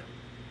glamour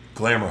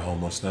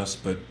homelessness,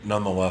 but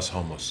nonetheless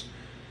homeless.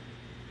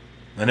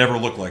 I never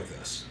looked like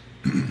this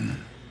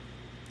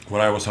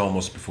when I was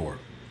homeless before.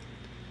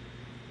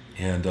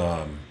 And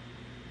I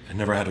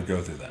never had to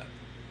go through that.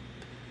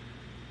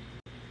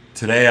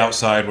 Today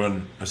outside,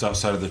 when I was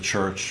outside of the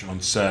church on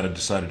set, I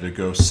decided to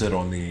go sit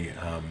on the,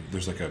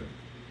 there's like a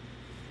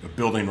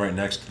building right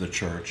next to the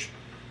church.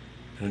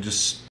 And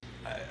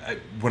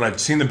when I'd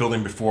seen the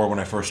building before, when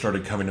I first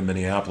started coming to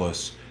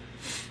Minneapolis,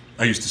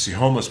 I used to see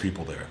homeless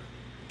people there.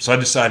 So I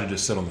decided to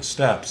sit on the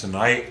steps, and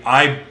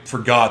I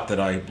forgot that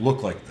I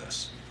look like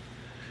this.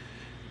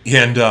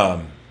 And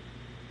now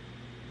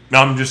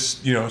I'm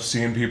just,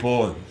 seeing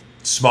people and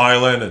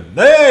smiling and,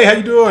 hey, how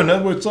you doing? Hey,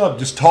 what's up?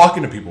 Just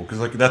talking to people, because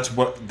like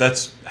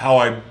that's how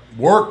I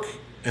work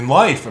in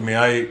life. I mean,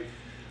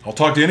 I'll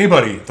talk to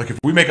anybody. Like if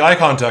we make eye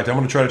contact, I'm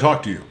going to try to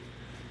talk to you.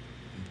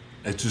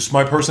 It's just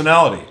my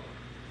personality.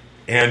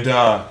 And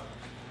I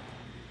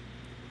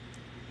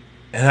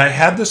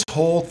had this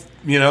whole,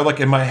 like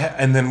in my head,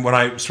 and then when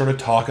I started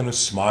talking and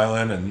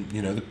smiling, and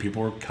the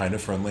people were kind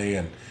of friendly,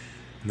 and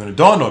then it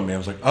dawned on me. I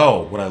was like,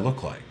 oh, what I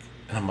look like.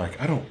 And I'm like,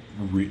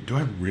 do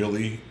I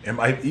really? Am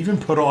I even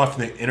put off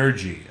the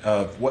energy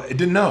of what I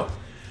didn't know?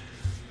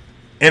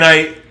 And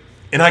I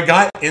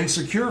got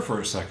insecure for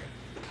a second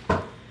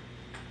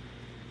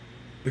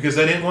because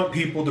I didn't want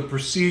people to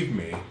perceive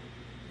me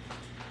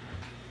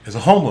as a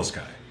homeless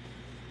guy.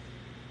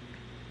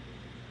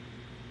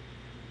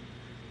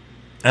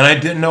 And I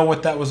didn't know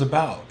what that was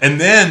about. And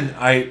then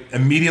I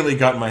immediately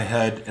got in my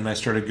head and I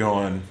started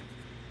going,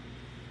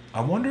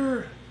 I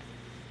wonder,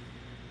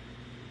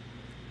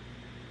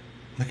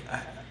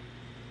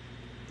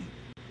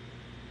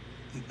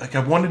 I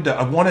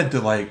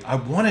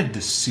wanted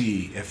to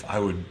see if I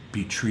would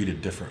be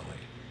treated differently.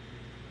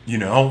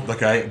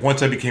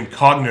 Once I became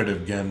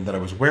cognitive again that I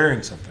was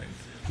wearing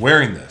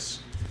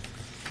this.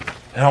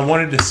 And I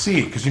wanted to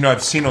see, because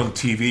I've seen on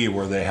TV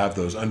where they have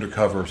those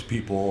undercover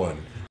people,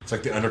 and it's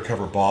like the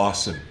undercover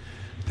boss, and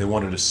they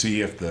wanted to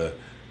see if the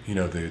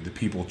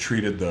people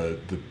treated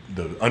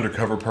the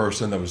undercover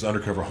person that was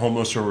undercover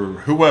homeless or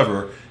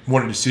whoever,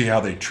 wanted to see how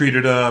they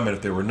treated them and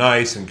if they were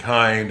nice and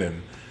kind,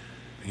 and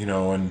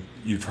and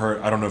you've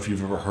heard, I don't know if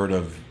you've ever heard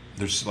of,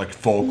 there's like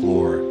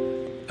folklore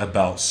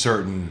about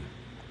certain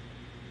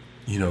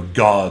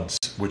gods,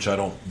 which I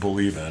don't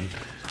believe in,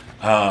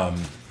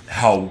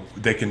 how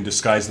they can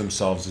disguise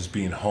themselves as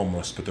being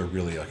homeless, but they're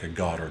really like a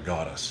god or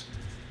goddess.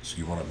 So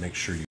you want to make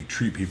sure you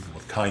treat people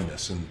with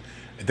kindness. And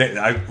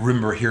I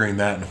remember hearing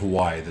that in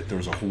Hawaii, that there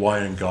was a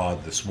Hawaiian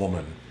god, this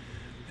woman,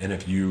 and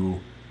if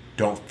you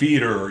don't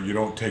feed her or you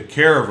don't take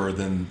care of her,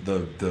 then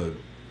the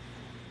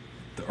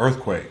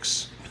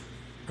earthquakes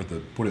or the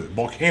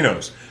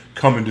volcanoes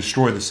come and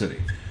destroy the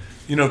city.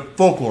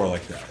 Folklore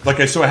like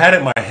that. So I had it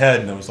in my head,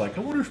 and I was like,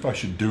 I wonder if I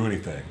should do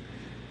anything.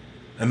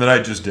 And then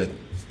I just didn't,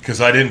 because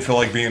I didn't feel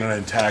like being an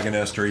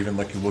antagonist or even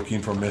like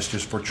looking for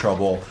mischief, for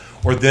trouble.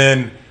 Or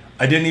then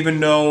I didn't even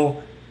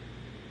know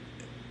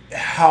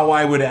how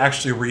I would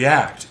actually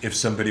react if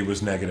somebody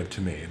was negative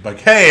to me. Like,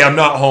 hey, I'm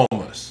not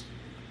homeless.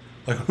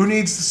 Like, who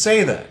needs to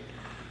say that?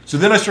 So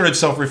then I started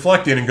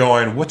self-reflecting and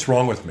going, what's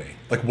wrong with me?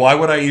 Like, why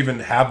would I even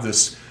have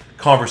this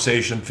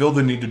conversation, feel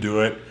the need to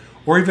do it,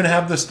 or even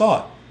have this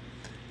thought?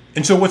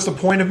 And so what's the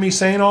point of me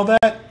saying all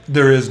that?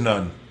 There is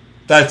none.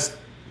 If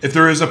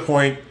there is a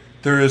point,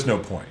 there is no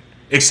point.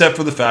 Except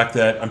for the fact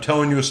that I'm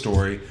telling you a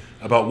story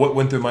about what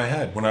went through my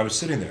head when I was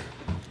sitting there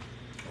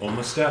on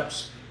the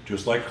steps,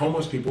 just like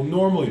homeless people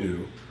normally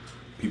do,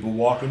 people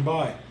walking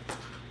by.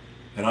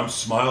 And I'm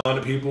smiling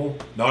at people,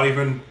 not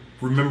even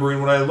remembering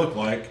what I look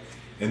like.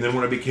 And then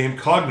when I became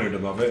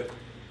cognitive of it,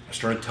 I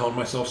started telling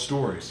myself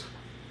stories.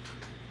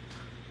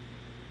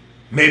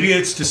 Maybe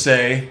it's to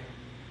say,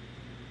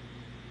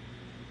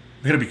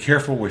 we got to be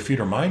careful what we feed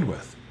our mind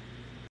with.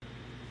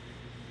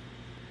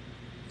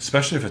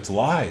 Especially if it's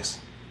lies.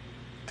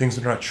 Things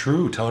that are not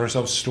true, telling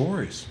ourselves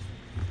stories.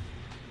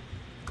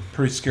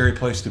 Pretty scary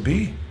place to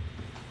be.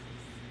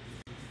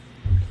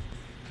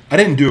 I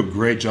didn't do a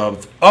great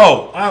job.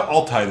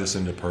 I'll tie this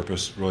into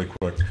purpose really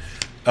quick.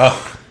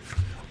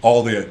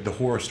 All the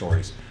horror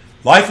stories.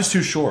 Life is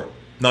too short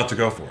not to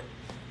go for it.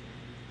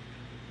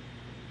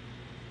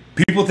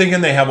 People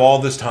thinking they have all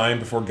this time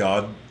before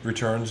God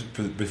returns,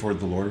 before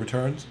the Lord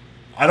returns.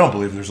 I don't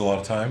believe there's a lot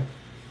of time.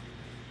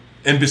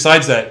 And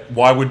besides that,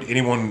 why would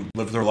anyone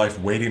live their life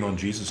waiting on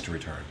Jesus to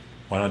return?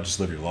 Why not just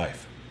live your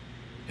life?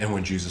 And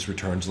when Jesus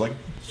returns, like,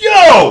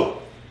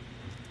 yo!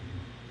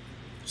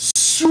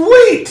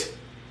 Sweet!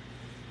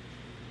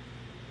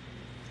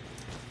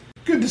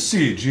 Good to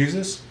see you,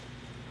 Jesus.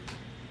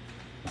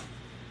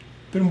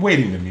 Been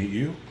waiting to meet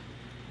you.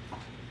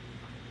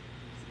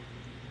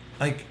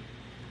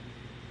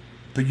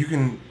 But you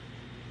can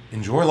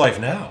enjoy life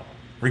now.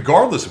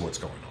 regardless of what's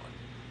going on.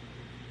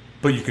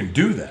 But you can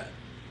do that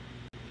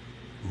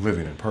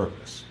living in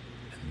purpose.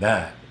 And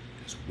that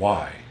is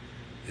why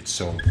it's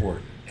so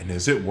important. And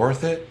is it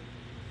worth it?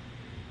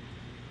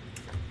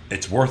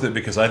 It's worth it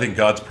because I think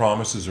God's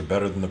promises are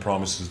better than the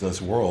promises of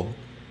this world.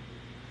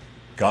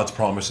 God's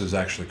promises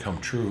actually come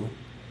true.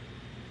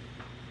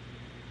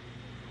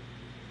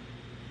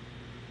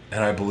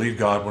 And I believe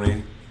God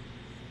when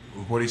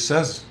what he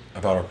says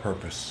about our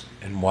purpose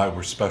and why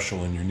we're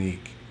special and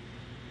unique.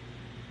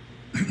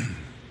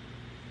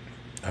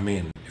 I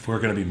mean, if we're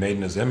going to be made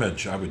in his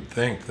image, I would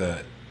think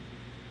that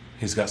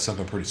he's got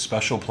something pretty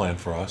special planned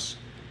for us.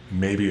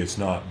 Maybe it's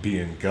not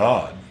being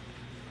God,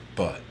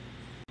 but,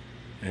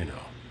 you know,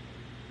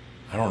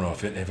 I don't know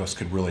if any of us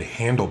could really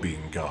handle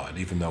being God,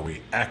 even though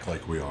we act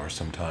like we are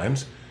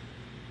sometimes.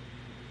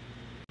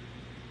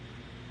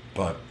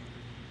 But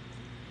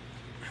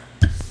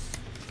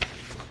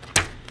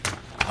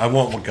I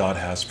want what God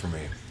has for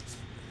me.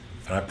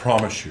 And I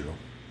promise you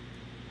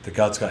that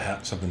God's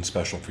got something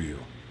special for you.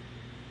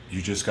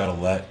 You just got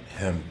to let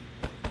him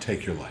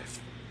take your life.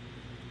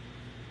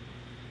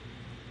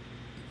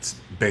 It's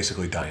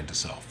basically dying to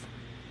self.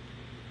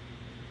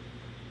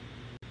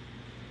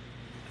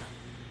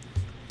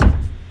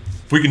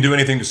 If we can do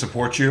anything to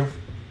support you,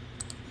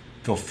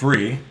 feel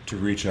free to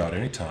reach out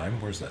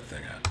anytime. Where's that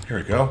thing at? Here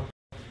we go.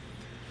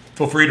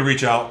 Feel free to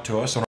reach out to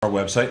us on our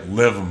website,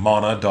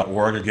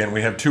 livemana.org. Again,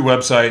 we have two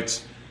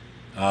websites,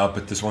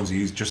 but this one's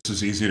just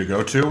as easy to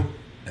go to,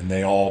 and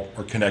they all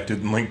are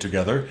connected and linked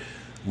together.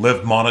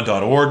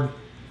 livemana.org.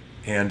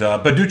 And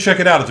but do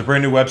check it out. It's a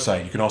brand new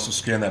website. You can also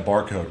scan that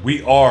barcode.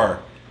 We are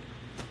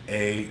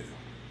a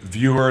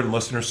viewer and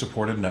listener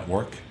supported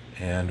network,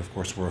 and of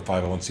course we're a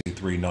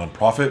 501c3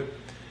 nonprofit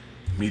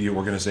media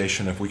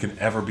organization. If we can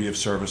ever be of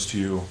service to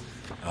you,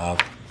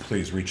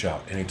 please reach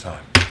out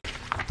anytime.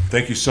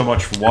 Thank you so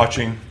much for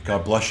watching.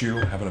 God bless you.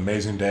 Have an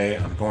amazing day.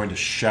 I'm going to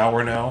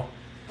shower now,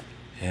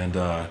 and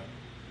I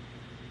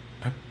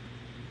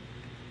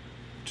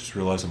just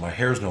realized that my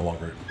hair is no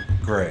longer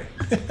gray.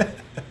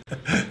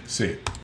 See you.